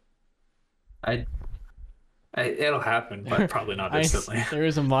 It'll happen, but probably not instantly. There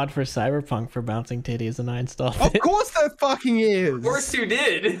is a mod for Cyberpunk for bouncing titties, and I installed Of it. course there fucking is. Of course you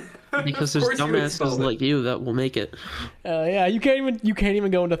did. Because there's dumbasses like you that will make it. Yeah, you can't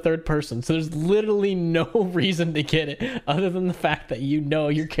even go into third person. So there's literally no reason to get it other than the fact that you know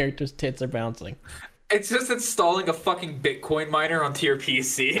your character's tits are bouncing. It's just installing a fucking Bitcoin miner onto your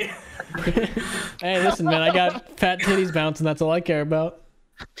PC. Hey, listen, man, I got fat titties bouncing. That's all I care about.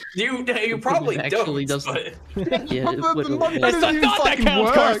 You probably actually don't. doesn't. But... Yeah, it literally It's is. the thought that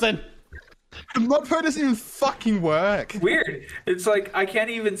counts, Carson. The mod code doesn't even fucking work. Weird. It's like I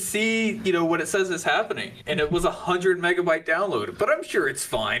can't even see, what it says is happening, and it was 100 megabyte download. But I'm sure it's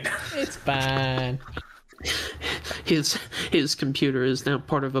fine. It's fine. His computer is now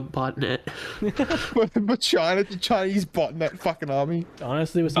part of a botnet. But the Chinese botnet fucking army.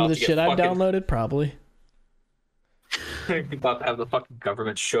 Honestly, with some of the shit I've downloaded, probably. You're about to have the fucking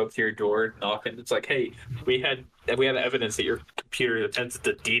government show up to your door, knock, and it's like, hey, we have evidence that your computer attempted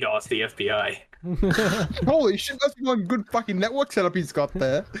to DDoS the FBI. Holy shit, that's one good fucking network setup he's got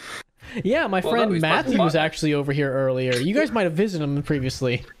there. Yeah, my friend Matthew was actually over here earlier. You guys might have visited him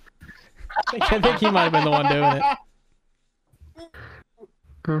previously. I think he might have been the one doing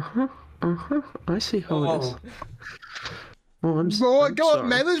it. I see how it is. Well, I'm Go sorry. on,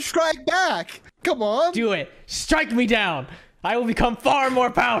 man. Let's strike back. Come on. Do it. Strike me down. I will become far more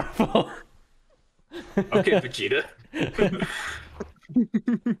powerful. Okay, Vegeta.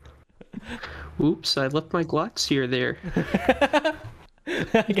 Oops, I left my Glacier there.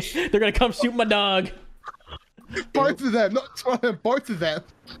 They're gonna come shoot my dog. Both of them, not one of them, both of them.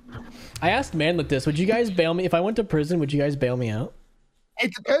 I asked Manlet this. Would you guys bail me if I went to prison? Would you guys bail me out?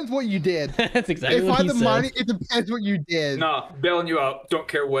 It depends what you did. That's exactly If what I had he the said. money, it depends what you did. Nah, bailing you out. Don't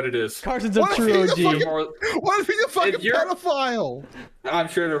care what it is. Carson's a What if true he's a OG. What if he's a fucking you're- pedophile? I'm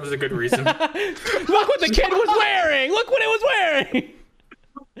sure there was a good reason. Look what the kid was wearing. Look what it was wearing.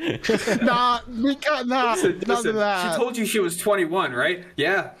 Nah, we can't. Nah, none Listen, of that. she told you she was 21, right?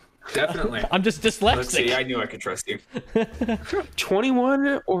 Yeah, definitely. I'm just Let's see. dyslexic. I knew I could trust you.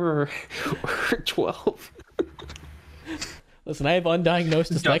 21 or 12? Listen, I have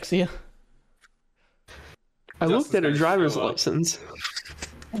undiagnosed dyslexia. I looked at her Justin's driver's gonna show up. license.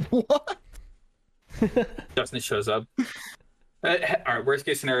 What? Justin shows up. All right, worst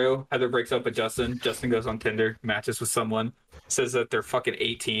case scenario, Heather breaks up with Justin. Justin goes on Tinder, matches with someone, says that they're fucking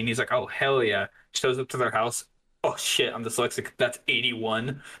 18. He's like, oh, hell yeah. Shows up to their house. Oh, shit, I'm dyslexic. That's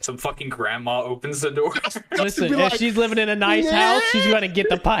 81. Some fucking grandma opens the door. Listen, be if like, she's living in a nice "Nah." house, she's gonna get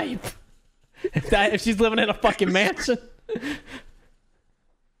the pipe. If she's living in a fucking mansion,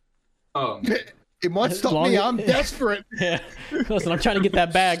 It might stop long me. as- I'm desperate. yeah. Listen, I'm trying to get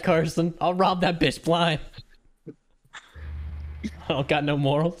that bag, Carson. I'll rob that bitch blind. I don't got no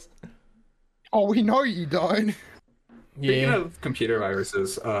morals. Oh, we know you don't. Speaking Yeah. of computer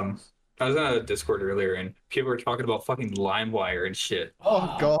viruses, I was on a Discord earlier and people were talking about fucking LimeWire and shit.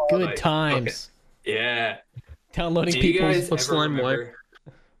 Oh god. Good like, times. Yeah. Downloading Do you people's. guys What's ever LimeWire? remember?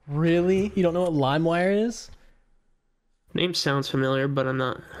 Really? You don't know what LimeWire is? Name sounds familiar, but I'm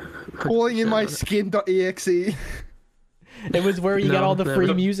not. Calling in 100% my on it. skin.exe. It was where you got No, all the free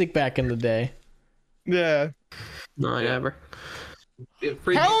never. music back in the day. Yeah. No, I never.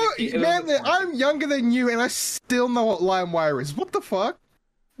 Free How, music, it was man? a porn I'm younger than you, and I still know what LimeWire is. What the fuck?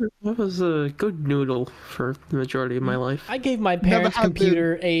 That was a good noodle for the majority of my life. I gave my parents had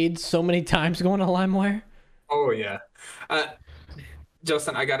computer aids so many times going to LimeWire. Oh yeah.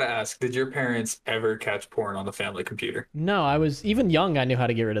 Justin, I gotta ask, did your parents ever catch porn on the family computer? No, I was even young. I knew how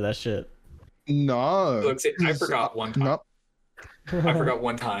to get rid of that shit. No. Look, see, I forgot one time. No. I forgot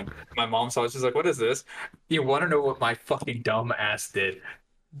one time. My mom saw it. She's like, "What is this?" You want to know what my fucking dumb ass did?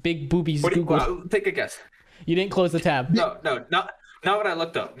 Big boobies. What do you, Google. take a guess. You didn't close the tab. No, not what I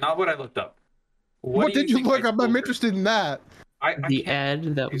looked up. Not what I looked up. What do did you think look I up? told I'm her? interested in that. I The can't-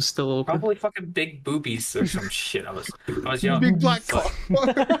 ad that was still open. probably fucking big boobies or some shit. I was young. Big black But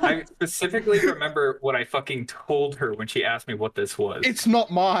cock. I specifically remember what I fucking told her when she asked me what this was. It's not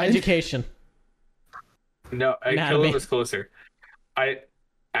mine. Education. No, Anatomy. Killa was closer. I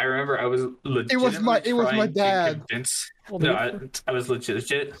remember I was legitimately it was my trying to dad. convince. Well, No, therefore- I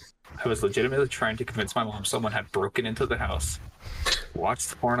was legitimately trying to convince my mom someone had broken into the house, watched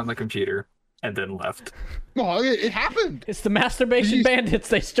the porn on the computer, and then left. Oh, it happened. It's the masturbation You- bandits.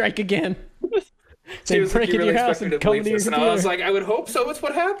 They strike again. She They was like, break "You into really your house expect me and to come believe into your this?" And I was computer. like, "I would hope so. It's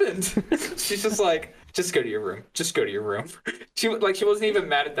what happened." She's just like, "Just go to your room. Just go to your room." She wasn't even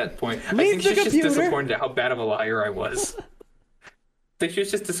mad at that point. I Leave think the she's just computer. disappointed at how bad of a liar I was. I think she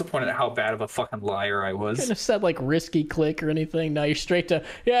was just disappointed at how bad of a fucking liar I was. Couldn't have said like risky click or anything. No, you're straight to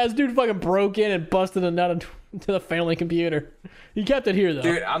this dude fucking broke in and busted a nut into the family computer. He kept it here though.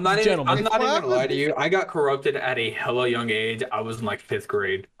 Dude, I'm not even Gentlemen. gonna lie to you. I got corrupted at a hella young age. I was in like 5th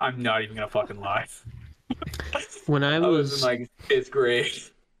grade. I'm not even gonna fucking lie. When I I was was in like 5th grade.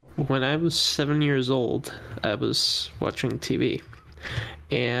 when I was 7 years old, I was watching TV,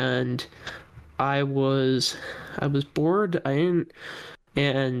 and I was bored. I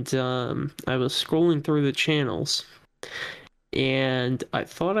was scrolling through the channels, and I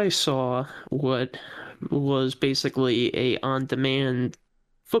thought I saw what was basically a on-demand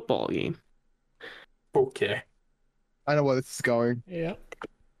football game. Okay. I know where this is going. Yeah.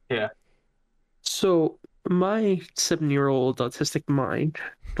 So my 7-year-old autistic mind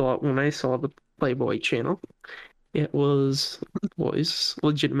thought when I saw the Playboy channel, it was boys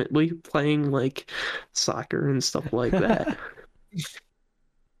legitimately playing like soccer and stuff like that.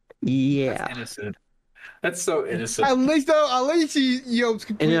 Yeah. That's innocent. That's so innocent. At least you was And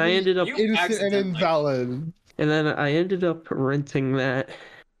completely then I ended up You innocent and accidentally- invalid. renting that,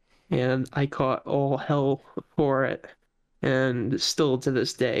 and I caught all hell for it. and still to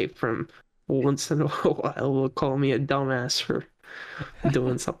this day, from once in a while, will call me a dumbass for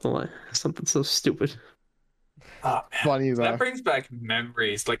doing something so stupid. Oh, Funny though. that brings back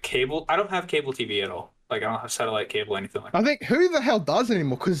memories. Like cable, I don't have cable TV at all. Like I don't have satellite cable, anything like that. I think who the hell does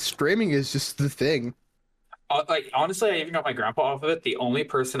anymore? Because streaming is just the thing. Like honestly, I even got my grandpa off of it. The only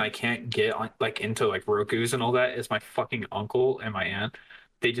person I can't get on, like into like Roku's and all that is my fucking uncle and my aunt.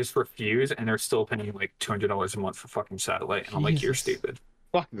 They just refuse, and they're still paying like $200 a month for fucking satellite. And I'm like, you're stupid.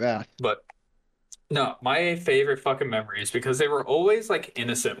 Fuck that. But no, my favorite fucking memories, because they were always like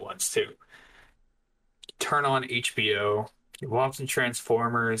innocent ones too. Turn on HBO. You're watching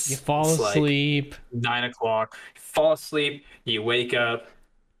Transformers. You fall It's like asleep. 9 o'clock. You fall asleep. You wake up.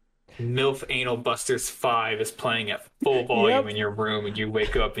 MILF Anal Busters 5 is playing at full volume in your room, and you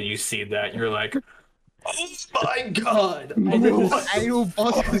wake up and you see that, and you're like, oh my god! Anal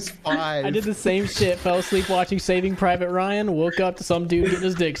Busters 5. I did the same shit. Fell asleep watching Saving Private Ryan. Woke up to some dude getting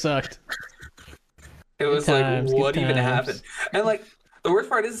his dick sucked. It was times, like, good what even times. happened? And like, the worst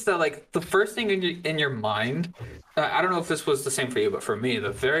part is that like the first thing in your mind, I don't know if this was the same for you, but for me,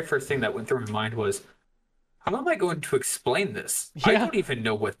 the very first thing that went through my mind was, how am I going to explain this? I Yeah. don't even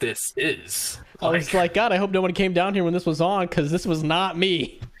know what this is. I was like, God, I hope no one came down here when this was on, because this was not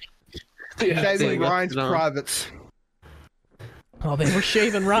me. Shaving Yeah. Ryan's privates. Oh, they were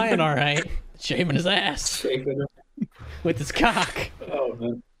shaving Ryan, all right. Shaving his ass with his cock. oh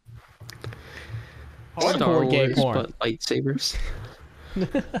man. Star Hardcore gay Wars, porn. but lightsabers.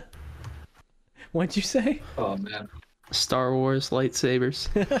 What'd you say? Oh man. Star Wars lightsabers.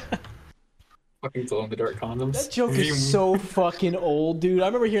 Fucking glow in the dark condoms. That joke is so fucking old, dude. I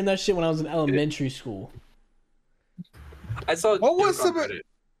remember hearing that shit when I was in elementary school. I saw. What was some? some-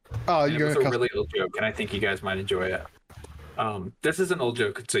 Oh, It you're was gonna a cut. really old joke, and I think you guys might enjoy it. This is an old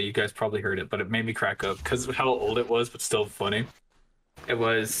joke, so you guys probably heard it, but it made me crack up because of how old it was, but still funny. It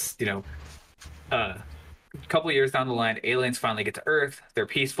was, a couple years down the line, aliens finally get to Earth. They're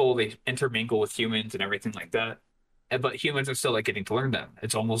peaceful. They intermingle with humans and everything like that. But humans are still like getting to learn them.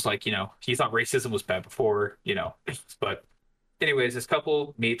 It's almost like, you thought racism was bad before, But anyways, this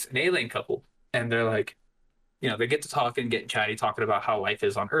couple meets an alien couple, and they're like, they get to talking, getting chatty, talking about how life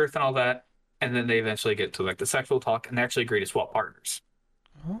is on Earth and all that. And then they eventually get to like the sexual talk, and they actually agree to swap partners.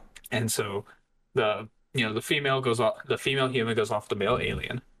 Oh. And so the female human goes off the male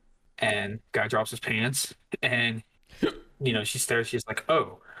alien, and guy drops his pants, and she stares. She's like,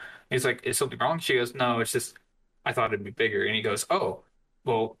 "Oh," he's like, "Is something wrong?" She goes, "No, it's just I thought it'd be bigger." And he goes, "Oh,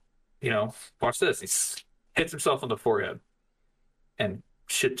 well, watch this." He hits himself on the forehead, and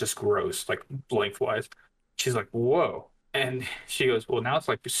shit just grows like lengthwise. She's like, "Whoa." And she goes, "Well, now it's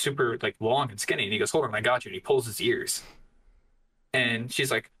like super like long and skinny." And he goes, "Hold on, I got you." And he pulls his ears. And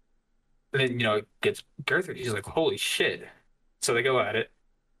she's like, and then, it gets girthy. She's like, "Holy shit." So they go at it,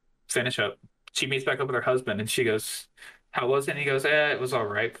 finish up. She meets back up with her husband, and she goes, "How was it?" And he goes, "It was all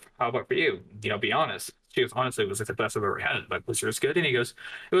right. How about for you? Be honest." She goes, "Honestly, it was like the best I've ever had. Like, was yours good?" And he goes,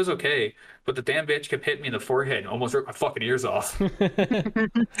 "It was okay. But the damn bitch kept hitting me in the forehead and almost ripped my fucking ears off."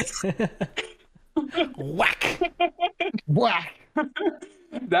 Whack. Whack.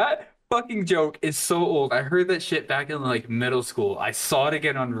 That fucking joke is so old. I heard that shit back in like middle school. I saw it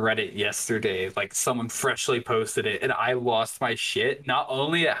again on Reddit yesterday. Like someone freshly posted it, and I lost my shit. Not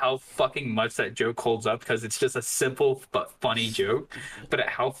only at how fucking much that joke holds up, because it's just a simple but funny joke, but at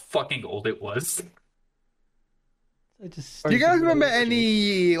how fucking old it was. Do you guys remember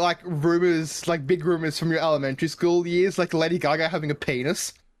any like rumors, like big rumors from your elementary school years, like Lady Gaga having a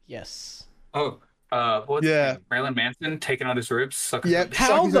penis? Yes. Oh, what's his name? Marilyn Manson taking out his ribs. Sucking Yep. How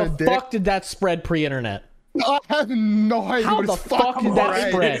Sucking the on a fuck dick. did that spread pre-internet? I have no idea. How but the it's fuck fucking did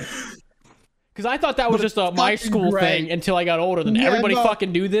that great. spread? Because I thought that was just a my fucking school great. thing until I got older. Then Yeah, everybody no.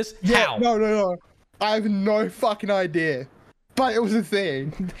 fucking knew this. Yeah, How? no. I have no fucking idea. But it was a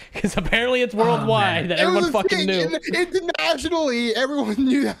thing. Because apparently it's worldwide that It was everyone a fucking thing. knew. Internationally, everyone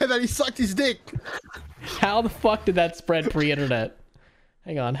knew that he sucked his dick. How the fuck did that spread pre-internet?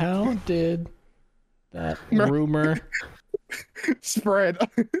 Hang on. How did that rumor? Spread.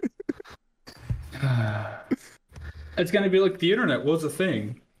 It's gonna be like the internet was a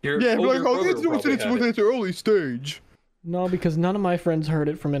thing. Yeah, but like, oh, it's in its early stage. No, because none of my friends heard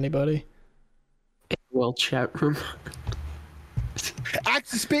it from anybody. Well, chat room.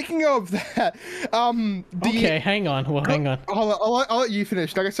 Actually, speaking of that, Okay, hang on. Well, hang on. I'll let you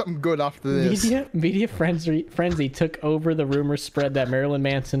finish. I got something good after this. Media Frenzy took over the rumor spread that Marilyn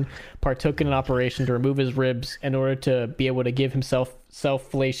Manson partook in an operation to remove his ribs in order to be able to give himself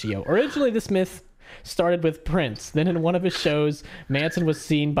self-fellatio. Originally, this myth started with Prince. Then in one of his shows, Manson was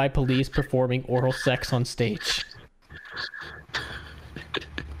seen by police performing oral sex on stage.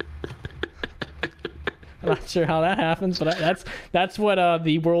 I'm not sure how that happens, but that's what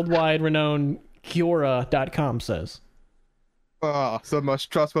the worldwide renowned Quora.com says. Ah, so much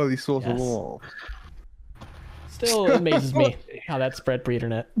trustworthy source of Yes. all. Still amazes me how that spread per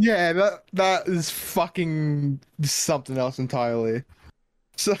internet. Yeah, that is fucking something else entirely.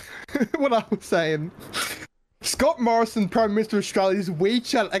 So, what I was saying, Scott Morrison, Prime Minister of Australia's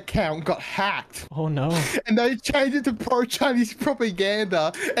WeChat account got hacked, Oh no. and they changed it to pro-Chinese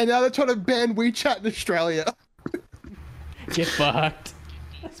propaganda, and now they're trying to ban WeChat in Australia. Get fucked.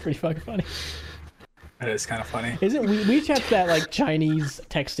 That's pretty fucking funny. That is kind of funny. Isn't WeChat's that like Chinese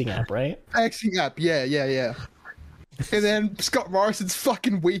texting app, right? Texting app, yeah. And then Scott Morrison's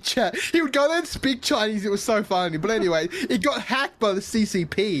fucking WeChat. He would go there and speak Chinese. It was so funny. But anyway, it got hacked by the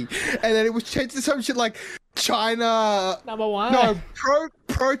CCP, and then it was changed to some shit like China. Number one. No,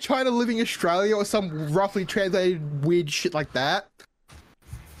 pro China living Australia or some roughly translated weird shit like that.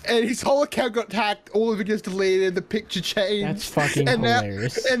 And his whole account got hacked. All the videos deleted. The picture changed. That's fucking and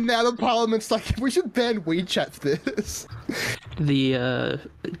hilarious. And now the parliament's like, we should ban WeChat for this.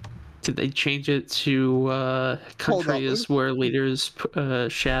 Did they change it to countries where leaders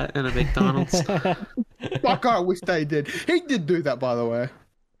shat in a McDonald's? Fuck, I wish they did. He did do that, by the way.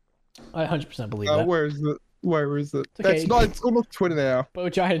 I 100% believe that. Where is it? Where is it? Okay. That's not. It's almost Twitter now.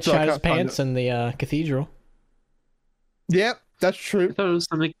 Bojo had So I shot his can't find pants in the cathedral. Yep, that's I true. thought it was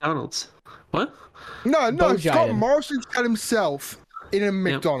the McDonald's. What? No, Bojo Scott did. Morrison shot himself in a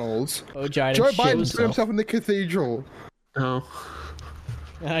McDonald's. Bojo had Joe him shit Biden shot himself. himself in the cathedral. Oh.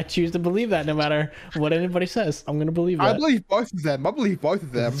 I choose to believe that no matter what anybody says. I'm going to believe that. I believe both of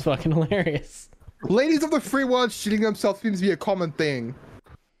them. It's fucking hilarious. Ladies of the free world shitting themselves seems to be a common thing.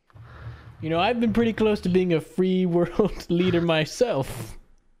 You know, I've been pretty close to being a free world leader myself.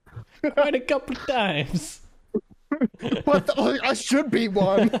 Quite a couple of times. What the, I should be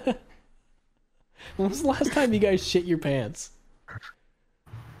one. When was the last time you guys shit your pants?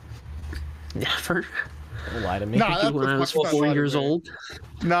 Never. Don't lie to me. Nah, that When I was fucking 4 funny, years man. old.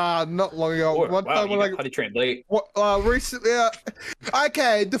 Nah, not long ago. Oh, One wow, time you when got potty trained late. recently,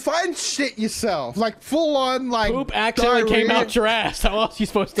 okay, define shit yourself. Like full on, like Poop accidentally came diarrhea. out your ass. How else are you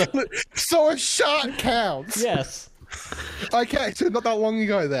supposed to? So a shot counts. Yes. Okay, so not that long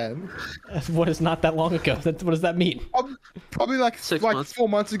ago then. What is not that long ago? What does that mean? Probably like 6 months. 4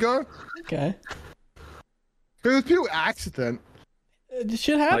 months ago. Okay. It was pure accident.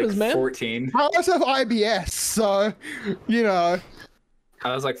 Shit happens, Like man. 14. I also have IBS, so you know.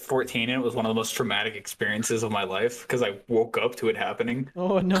 I was like 14 and it was one of the most traumatic experiences of my life because I woke up to it happening.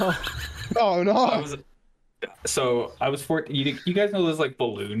 Oh no. Oh no. I was 14. You guys know those like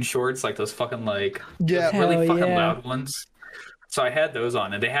balloon shorts, like those fucking like Yeah. really Hell fucking yeah. loud ones. So I had those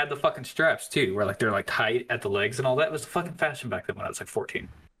on, and they had the fucking straps too, where like they're like tight at the legs and all that. It was the fucking fashion back then when I was like 14.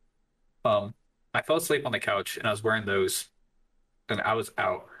 I fell asleep on the couch and I was wearing those, and I was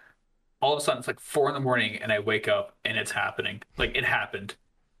out. All of a sudden, it's like 4 in the morning, and I wake up, and it's happening. Like it happened.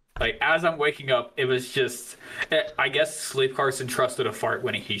 Like as I'm waking up, it was just. I guess Sleep Carson trusted a fart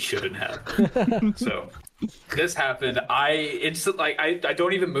when he shouldn't have. So this happened. I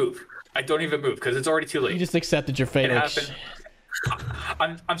don't even move. I don't even move because it's already too late. You just accepted your fate. It Like, happened.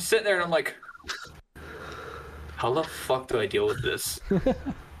 I'm sitting there and I'm like, how the fuck do I deal with this?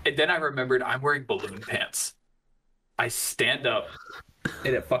 And then I remembered I'm wearing balloon pants. I stand up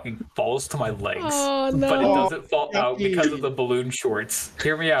and it fucking falls to my legs. Oh, no. But it doesn't fall out because of the balloon shorts.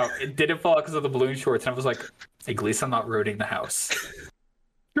 Hear me out. It didn't fall out because of the balloon shorts. And I was like, at least I'm not ruining the house.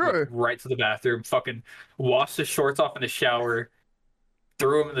 Sure. Right to the bathroom, fucking washed the shorts off in the shower,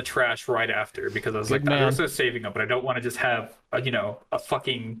 threw them in the trash right after because I was Good like, man. I'm also saving them, but I don't want to just have a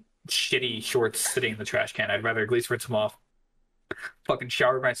fucking shitty shorts sitting in the trash can. I'd rather at least rinse them off. Fucking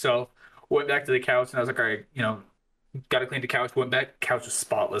showered myself, went back to the couch, and I was like, all right, gotta clean the couch. Went back, couch was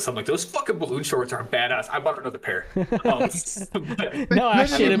spotless. I'm like, those fucking balloon shorts are badass. I bought another pair. No, I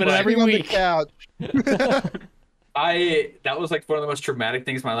shit him in it every On the week. couch. That was like one of the most traumatic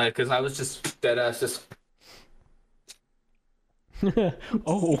things in my life because I was just dead ass just.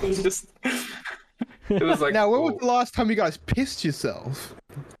 Oh. It was just. It was like. Now, when was oh. the last time you guys pissed yourself?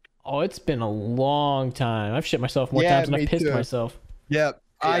 Oh, it's been a long time. I've shit myself more Yeah, times than me I've pissed too. myself. Yep.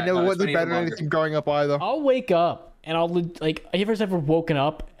 I Yeah, never no, went it's to been bed even or longer. anything growing up either. I'll wake up and I'll like. Have you ever woken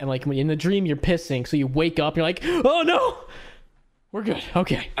up and like when in the dream you're pissing, so you wake up and you're like, oh no, we're good.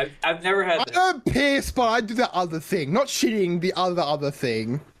 Okay. I've never had I that. don't piss, but I do that other thing. Not shitting, the other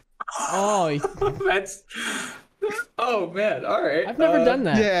thing. Oh, That's. Oh man! All right. I've never done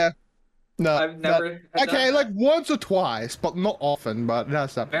that. Yeah. No, I've never. okay, like once or twice, but not often. But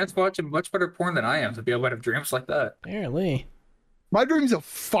that's not. Man's watching much better porn than I am to be able to have dreams like that. Apparently. My dreams are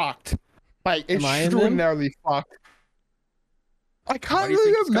fucked. Like Am I in them? extraordinarily fucked. I can't Why do you think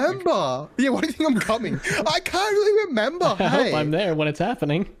really it's coming? remember. Yeah, why do you think I'm coming? I can't really remember. I Hey, hope I'm there when it's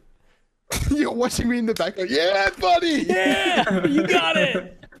happening. you're watching me in the background. Yeah, buddy. Yeah, you got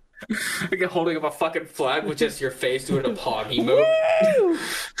it. Like holding up a fucking flag with just your face doing a pog emote.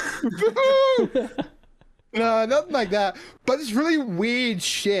 Woo! No, nothing like that. But it's really weird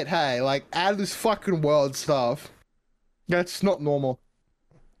shit. Hey, like out of this fucking world stuff. That's not normal.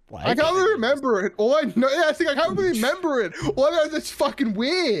 Like, I can't really remember it. All I know, yeah, I think I can't really remember it. All I know is it's fucking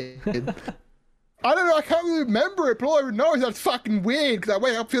weird. I don't know, I can't really remember it, but all I know is that's fucking weird because I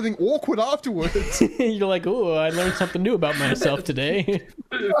wake up feeling awkward afterwards. You're like, oh, I learned something new about myself today.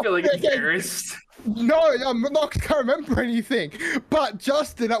 I feel like embarrassed. No, I'm not, can't remember anything. But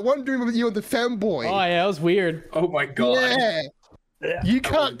Justin, that one dream of you and the femboy. Oh yeah, that was weird. Oh my god. Yeah. You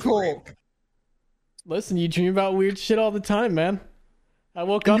can't great. talk. Listen, you dream about weird shit all the time, man. I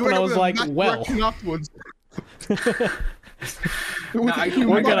woke up You and wake I up was with a like, Mac well, direction afterwards.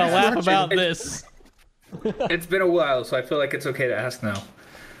 we're gonna laugh about this. It's been a while, so I feel like it's okay to ask now.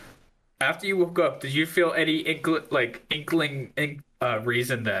 After you woke up, did you feel any inkling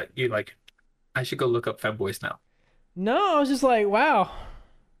reason that you like, I should go look up femboys now? No, I was just like, wow.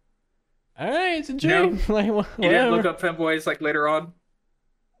 All right, it's a dream. Like, You whatever. didn't look up femboys like later on?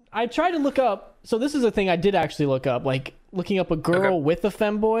 I tried to look up. So this is a thing I did actually look up, like looking up a girl with a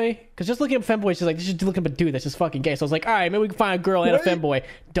femboy. Because just looking up femboys is like, you should look up a dude that's just fucking gay. So I was like, all right, maybe we can find a girl and a femboy.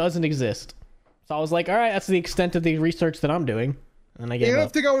 Doesn't exist. So I was like, all right, that's the extent of the research that I'm doing. And I gave You up.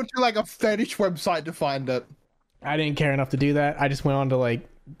 have to go into like a fetish website to find it. I didn't care enough to do that. I just went on to like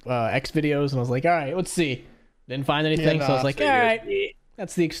X videos and I was like, all right, let's see. Didn't find anything, Yeah, so I was like, So all you're- right,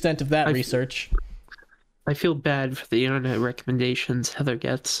 that's the extent of that research. I feel bad for the internet recommendations Heather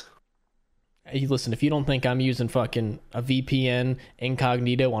gets. Hey, listen, if you don't think I'm using fucking a VPN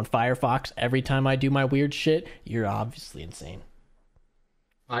incognito on Firefox every time I do my weird shit, you're obviously insane.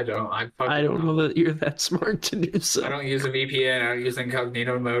 I don't. I don't know that you're that smart to do so. I don't use a VPN. I don't use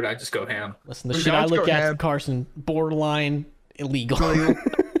incognito mode. I just go ham. Listen, the shit I look at, Carson, borderline illegal.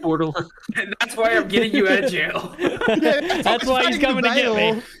 Borderline. And that's why I'm getting you out of jail. That's why he's coming to get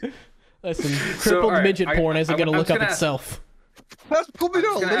me. Listen, crippled all right, midget porn isn't going to I was look up gonna- itself. That's probably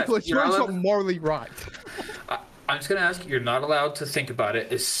not gonna illegal. ask, It's you're just not not morally right. I'm just gonna ask. You're not allowed to think about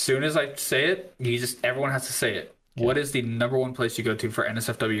it. As soon as I say it, everyone has to say it. Okay. What is the number one place you go to for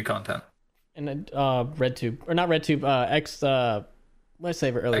NSFW content? And then RedTube, or not RedTube, X. What did I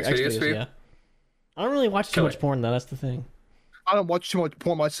say earlier? Xvideos, yeah. I don't really watch too much porn though. That's the thing. I don't watch too much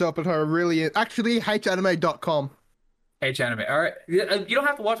porn myself, but I really actually hateanime.com. Anime. All right. You don't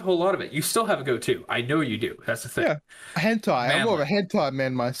have to watch a whole lot of it. You still have a go-to. I know you do. That's the thing. Yeah. Hentai. I'm more of a hentai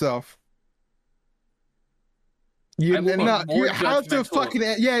man myself. You have to fucking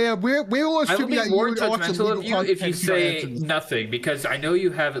we always I should would be like, more you watch judgmental of illegal you if you content, say answers. nothing, because I know you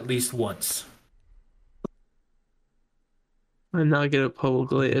have at least once. I'm not gonna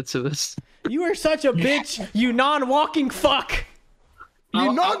publicly answer this. You are such a bitch, you non-walking fuck.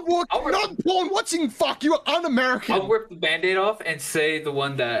 You're not porn watching fuck. You are un-American. I'll rip the band-aid off and say the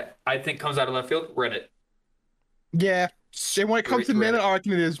one that I think comes out of left field. Reddit. Yeah. And when it comes to men, I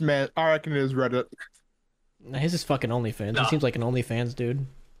reckon it is Reddit. Nah, his is fucking OnlyFans. No. He seems like an OnlyFans dude.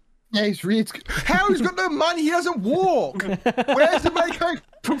 Yeah, he's how he's got no money. He doesn't walk. Where's the money coming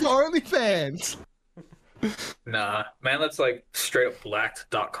from the OnlyFans? Nah, Manlet's like straight up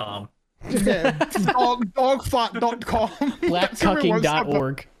blacked.com. Yeah, dogfart.com.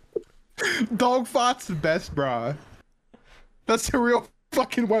 Blackcucking.org. Dogfart's the best, bro. That's a real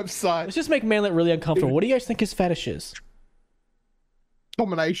fucking website. Let's just make Manlet really uncomfortable. What do you guys think his fetish is?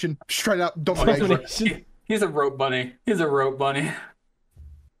 Domination. Straight up domination. He's a rope bunny.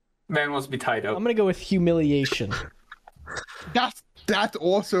 Man wants to be tied up. I'm gonna go with humiliation. That's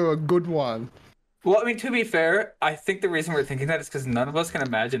also a good one. Well, I mean, to be fair, I think the reason we're thinking that is because none of us can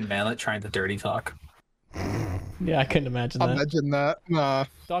imagine Manlet trying to dirty talk. Yeah, I couldn't imagine that. Imagine that. Nah.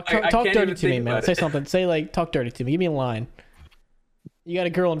 Talk I can't dirty even to me, think man. about Say it. something. Say like, talk dirty to me. Give me a line. You got a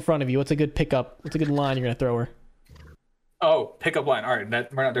girl in front of you. What's a good pickup? What's a good line you're gonna throw her? Oh, pickup line. All right,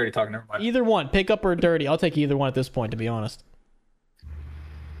 we're not dirty talking. Never mind. Either one, pickup or dirty. I'll take either one at this point, to be honest.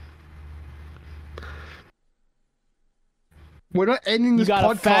 We're not ending You this got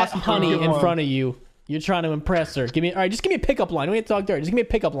podcast a fat until honey we in get front of you. You're trying to impress her. All right, just give me a pickup line. We ain't talk dirty. Just give me a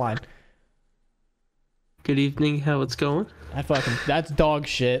pickup line. Good evening, how it's going? That's dog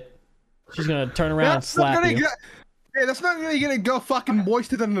shit. She's gonna turn around and slap you. Yeah, that's not really gonna go fucking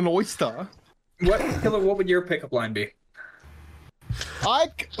moister than an oyster. What would your pickup line be? I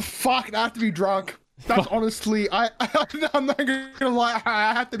have to be drunk. That's honestly, I'm not gonna lie.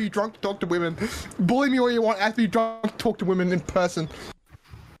 I have to be drunk to talk to women. Bully me all you want. I have to be drunk to talk to women in person.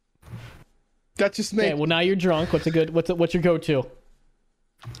 That's just me. Okay, well now you're drunk. What's your go-to?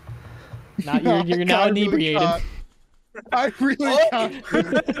 Now you're now inebriated. I really can't.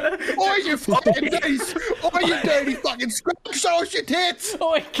 Oh, you fucking nice! Oh, you dirty fucking scrag! Show us your tits!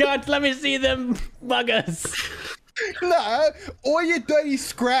 Oh my god, let me see them buggers! No, or you dirty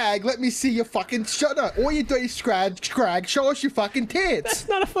scrag, let me see your fucking shut up. Or you dirty scrag, show us your fucking tits. That's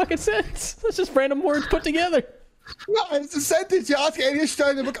not a fucking sentence. That's just random words put together. No, it's a sentence. You ask any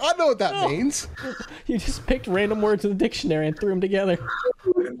Australian book, I know what that means. You just picked random words in the dictionary and threw them together.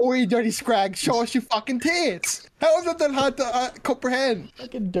 Or you dirty scrag, show us your fucking tits. How is that hard to comprehend?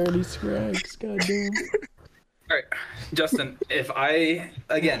 Fucking dirty scrags, goddamn. All right, Justin.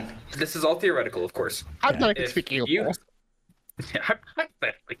 Again, this is all theoretical, of course. I'm not speaking of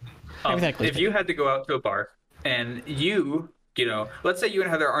hypothetically. If you had to go out to a bar and you know, let's say you and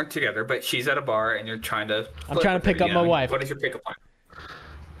Heather aren't together, but she's at a bar and you're trying to. I'm trying to pick up my wife. What is your pickup line?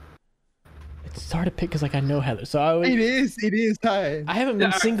 It's hard to pick because I know Heather, so It is. Hey. I haven't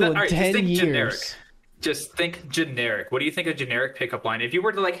been single in 10 years. Generic. Just think generic. What do you think a generic pickup line? If you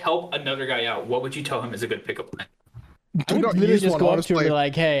were to help another guy out, what would you tell him is a good pickup line? I would literally just go up to him and be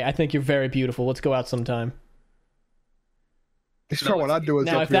like, "Hey, I think you're very beautiful. Let's go out sometime." It's not what I'd do.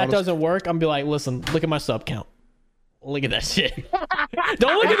 Now, if that doesn't work, I'm be like, "Listen, look at my sub count. Look at that shit.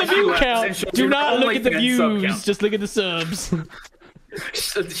 Don't look at the view count. Do not look at the views. Just look at the subs."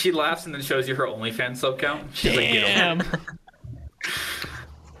 She laughs and then shows you her OnlyFans sub count. She's Damn. like,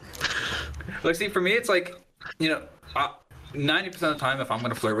 look, see, for me, it's 90% of the time, if I'm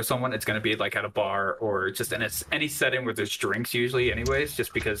going to flirt with someone, it's going to be at a bar or just in any setting where there's drinks usually anyways,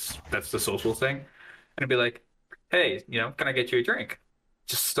 just because that's the social thing. And I'd be like, hey, can I get you a drink?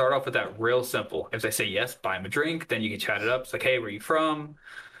 Just start off with that real simple. If they say yes, buy them a drink. Then you can chat it up. It's like, hey, where are you from?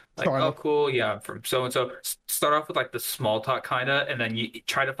 Oh, cool. Yeah, I'm from so-and-so. Start off with the small talk kind of, and then you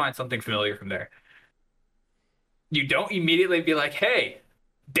try to find something familiar from there. You don't immediately be like, hey,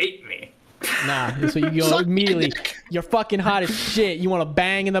 date me. Nah, so you go immediately. You're fucking hot as shit. You want to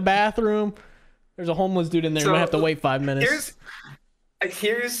bang in the bathroom? There's a homeless dude in there. You might have to wait 5 minutes.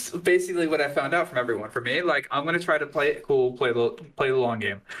 Here's basically what I found out from everyone. For me, I'm gonna try to play it cool, play the long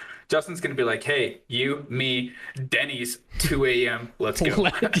game. Justin's gonna be like, hey, you, me, Denny's, 2 a.m. Let's go.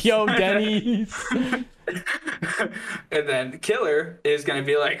 Yo, Denny's. And then Killer is gonna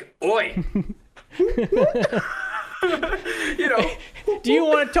be like, oi. Do you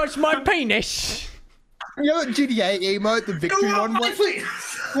want to touch my penis? You know that GTA emote, the victory one? Please.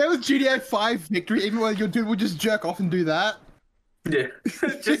 That was GTA 5 victory, even when your dude would just jerk off and do that. Yeah.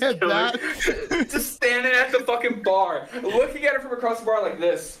 Just Killer. Just standing at the fucking bar, looking at her from across the bar like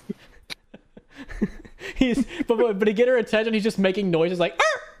this. But to get her attention, he's just making noises like,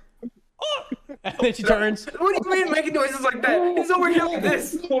 and then she turns. What do you mean making noises like that? He's over here like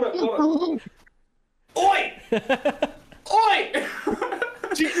this. Hold on. Oi! Oi!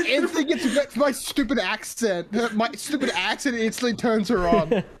 She instantly gets back to my stupid accent. My stupid accent instantly turns her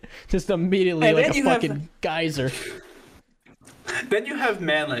on. Just immediately like a fucking geyser. Then you have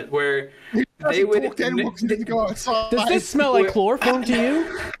Manlet, where they would. Does this smell like chloroform to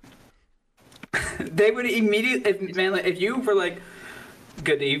you? They would immediately, if you were like,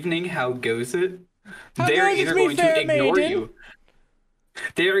 "Good evening, how goes it?" They're either going to ignore you.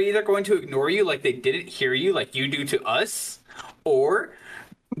 They're either going to ignore you like they didn't hear you, like you do to us, or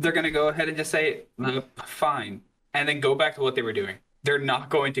they're going to go ahead and just say, fine, and then go back to what they were doing. They're not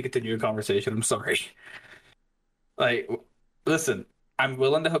going to continue a conversation. I'm sorry. Listen, I'm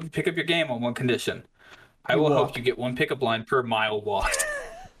willing to help you pick up your game on one condition. I will help you get one pickup line per mile walked.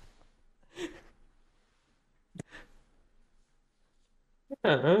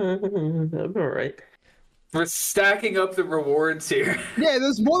 I'm all right. We're stacking up the rewards here. Yeah,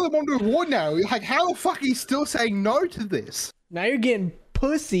 there's more than one reward now. How the fuck are you still saying no to this? Now you're getting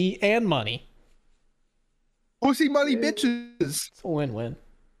pussy and money. Pussy money bitches. It's a win-win.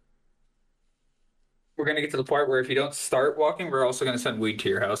 We're going to get to the part where if you don't start walking, we're also going to send weed to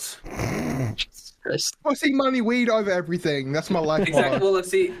your house. Pussy money weed over everything. That's my life. Exactly. Well, let's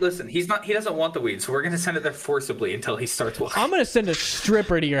see. Listen, he doesn't want the weed, so we're going to send it there forcibly until he starts walking. I'm going to send a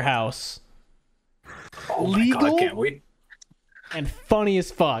stripper to your house. Oh Legal my God, can't wait. And funny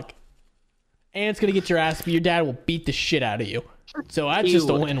as fuck. And it's going to get your ass, but your dad will beat the shit out of you. So that's just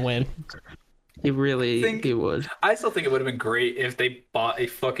a win-win. He would. I still think it would have been great if they bought a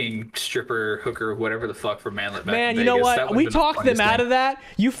fucking stripper, hooker, whatever the fuck for Manlet. Man, you know what? We talked them out of that.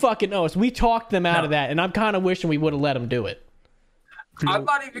 You fucking know us. We talked them out of that, and I'm kind of wishing we would have let them do it. I'm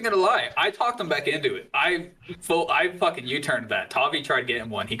not even gonna lie. I talked them back into it. I fucking U-turned that. Tavi tried getting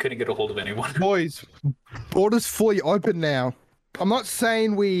one. He couldn't get a hold of anyone. Boys, border's fully open now. I'm not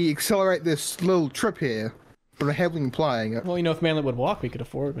saying we accelerate this little trip here, but I'm heavily implying it. Well, you know, if Manlet would walk, we could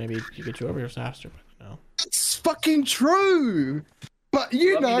afford maybe to get you over here faster. But no, it's fucking true. But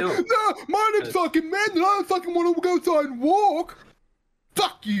no, my name's fucking Manlet. I don't fucking want to go outside and walk.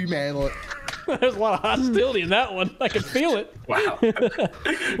 Fuck you, Manlet. There's a lot of hostility in that one. I can feel it. Wow.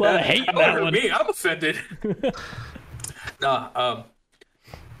 A lot of hate in that one. Me, I'm offended.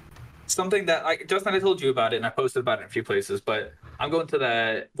 Something that Justin, I told you about it, and I posted about it in a few places, but I'm going to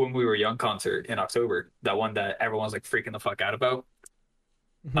that When We Were Young concert in October. That one that everyone's like freaking the fuck out about.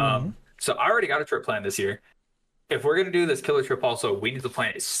 Mm-hmm. So I already got a trip planned this year. If we're gonna do this killer trip, also, we need to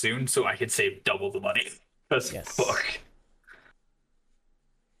plan it soon so I can save double the money. Because fuck.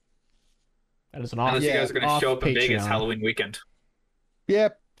 That is an awesome. Unless you guys are going to show up in Vegas Halloween weekend. Yeah.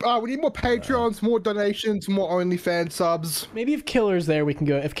 We need more Patreons, more donations, more OnlyFans subs. Maybe if Killer's there, we can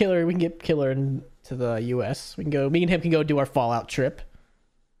go. If Killer, we can get Killer to the U.S. We can go. Me and him can go do our Fallout trip.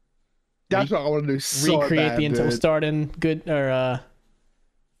 That's what I want to do. So recreate bad, the entire. We'll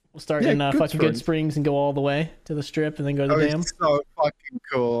start in fucking Good Springs and go all the way to the Strip and then go to the dam. So fucking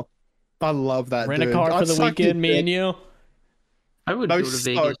cool. I love that. Rent a car for the weekend, me and you. I would go to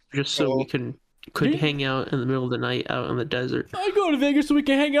Vegas just so we could hang out in the middle of the night out in the desert. I'd go to Vegas so we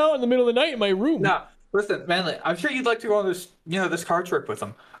can hang out in the middle of the night in my room. Nah, listen, Manlet, I'm sure you'd like to go on this car trip with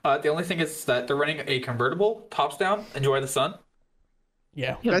them. The only thing is that they're running a convertible, tops down, enjoy the sun.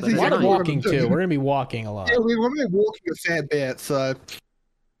 Yeah, that's we're walking too. We're gonna be walking a lot. Yeah, we're gonna be walking a fair bit, so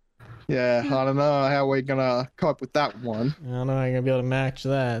yeah, I don't know how we're gonna cope with that one. I don't know how you're gonna be able to match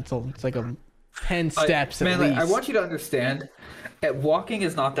that. It's like 10 steps at least. I want you to understand, walking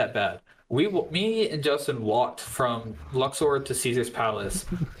is not that bad. Me and Justin walked from Luxor to Caesar's Palace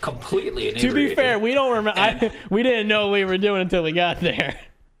completely inebriated. To be fair, we don't remember. We didn't know what we were doing until we got there.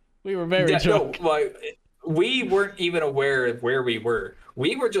 We were very drunk. No, we weren't even aware of where we were.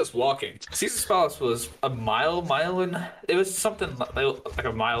 We were just walking. Caesar's Palace was a mile, and it was something like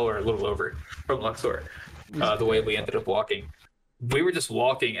a mile or a little over from Luxor. The way we ended up walking. We were just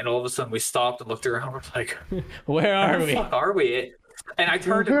walking, and all of a sudden we stopped and looked around. We're like, where are we? Where the fuck are we? And I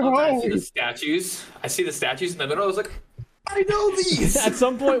turned and looked, and I see the statues. I see the statues in the middle. I was like, I know these. At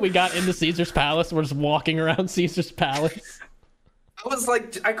some point, we got into Caesar's Palace. We're just walking around Caesar's Palace. I was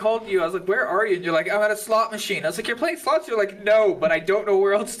like, I called you. I was like, where are you? And you're like, I'm at a slot machine. I was like, you're playing slots? You're like, no, but I don't know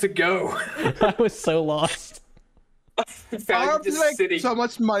where else to go. I was so lost. I have so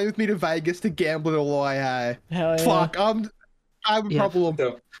much money with me to Vegas to gamble it all I had. Hell yeah. Fuck, I have a problem.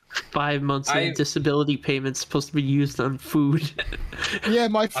 5 months of disability payments supposed to be used on food. Yeah,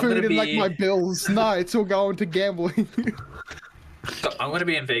 my food and like my bills. No, it's all going to gambling. So I'm gonna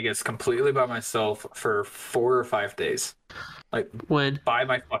be in Vegas completely by myself for 4 or 5 days. Like when? By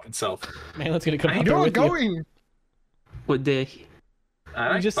my fucking self. Man, let's gonna come out there with going. You. What day? He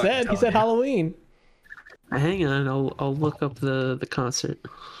just said. He said Halloween. Hang on, I'll look up the concert.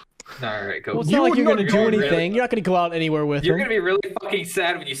 All right, go. Well, it's not like you're going to do anything. Really, you're not going to go out anywhere with You're them. going to be really fucking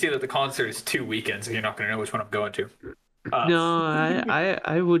sad when you see that the concert is 2 weekends and you're not going to know which one I'm going to. No,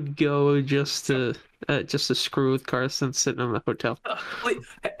 I would go just to screw with Carson sitting in the hotel.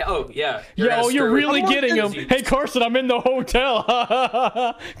 Oh yeah. You're really getting him. Hey Carson, I'm in the hotel.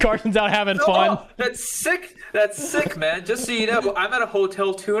 Carson's out having fun. That's sick. That's sick, man. Just so you know, I'm at a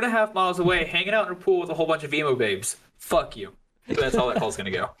hotel 2.5 miles away, hanging out in a pool with a whole bunch of emo babes. Fuck you. That's how that call's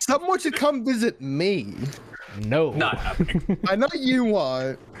gonna go. Someone should come visit me. No. Not happening. I know you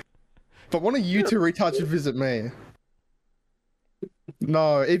want, but one of you two retouch and visit me.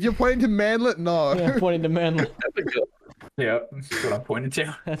 No, if you're pointing to Manlet, no. Yeah, pointing to Manlet. Yeah, that's what I'm pointing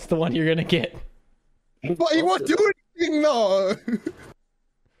to. That's the one you're gonna get. But he won't do anything, no.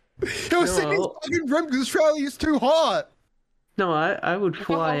 He was sitting in his fucking room because Australia is too hot. No, I would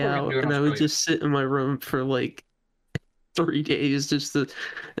fly out and I would just sit in my room for like 3 days just to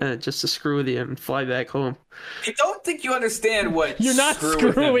screw with you and fly back home. I don't think you understand what you're not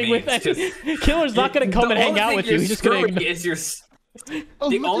screwing with that. Killer's not going to come and hang out with you. He's just going to. The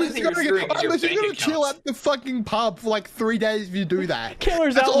only thing you're screwing is your bank gonna chill at the fucking pub for like 3 days if you do that.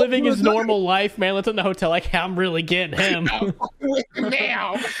 Killer's out living his normal life, man. Let's in the hotel. Like, I'm really getting him.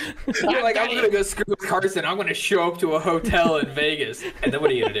 Now. You're like, I'm gonna go screw with Carson. I'm gonna show up to a hotel in Vegas, and then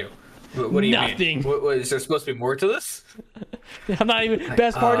what are you gonna do? What do you Nothing. mean? What, is there supposed to be more to this? I'm not even.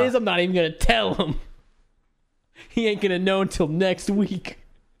 Best part is I'm not even gonna tell him. He ain't gonna know until next week.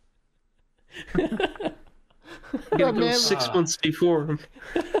 You gotta go 6 months before him.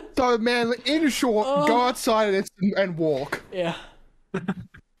 So, man, in short, go outside of this and walk. Yeah.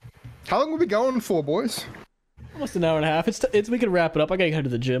 How long will we going for, boys? Almost an hour and a half. It's we can wrap it up. I gotta go to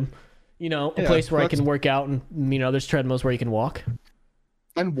the gym. You know, a place where I can work out, and you know, there's treadmills where you can walk.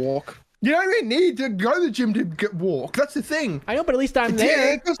 And walk. You don't even need to go to the gym to walk. That's the thing. I know, but at least I'm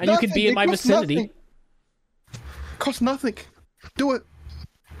there, and you can be in my vicinity. Nothing. Costs nothing. Do it.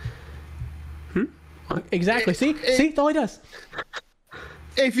 Exactly. See, that's all he does.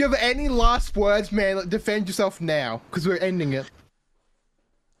 If you have any last words, man, defend yourself now, because we're ending it.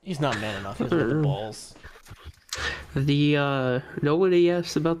 He's not man enough. He doesn't have the balls. Nobody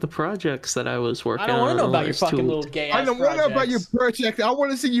asked about the projects that I was working on. I don't want to know about your fucking little gay ass I don't want to know about your project. I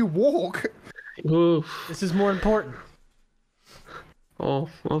want to see you walk. Oof. This is more important. Oh,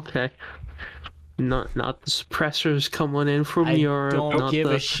 okay. Not the suppressors coming in from Europe. Don't give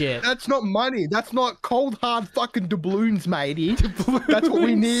a shit. That's not money. That's not cold hard fucking doubloons, matey. That's what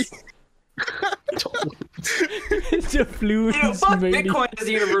we need. Doubloons, You know, fuck baby. Bitcoin as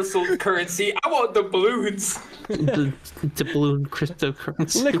a universal currency. I want the balloons. the doubloon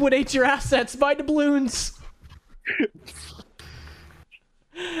cryptocurrency. Liquidate your assets. Buy doubloons.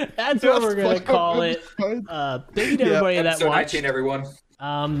 That's what we're gonna call it. Thank you to everybody that Episode watched. 19, everyone.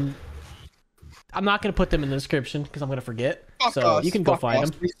 I'm not gonna put them in the description because I'm gonna forget. So you can go find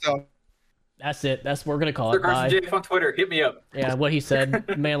them. That's it. That's what we're gonna call it. Carson Bye. JF on Twitter. Hit me up. Yeah, what he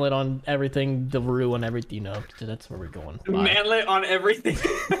said. Manlet on everything. The Rue on everything. You know, that's where we're going. Bye. Manlet on everything.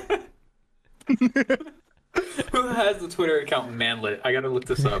 Who has the Twitter account Manlet? I gotta look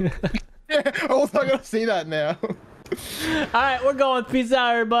this up. Yeah, also I gotta see that now. All right, we're going. Peace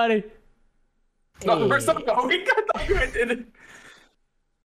out, everybody. No, we're still going. I thought you did it.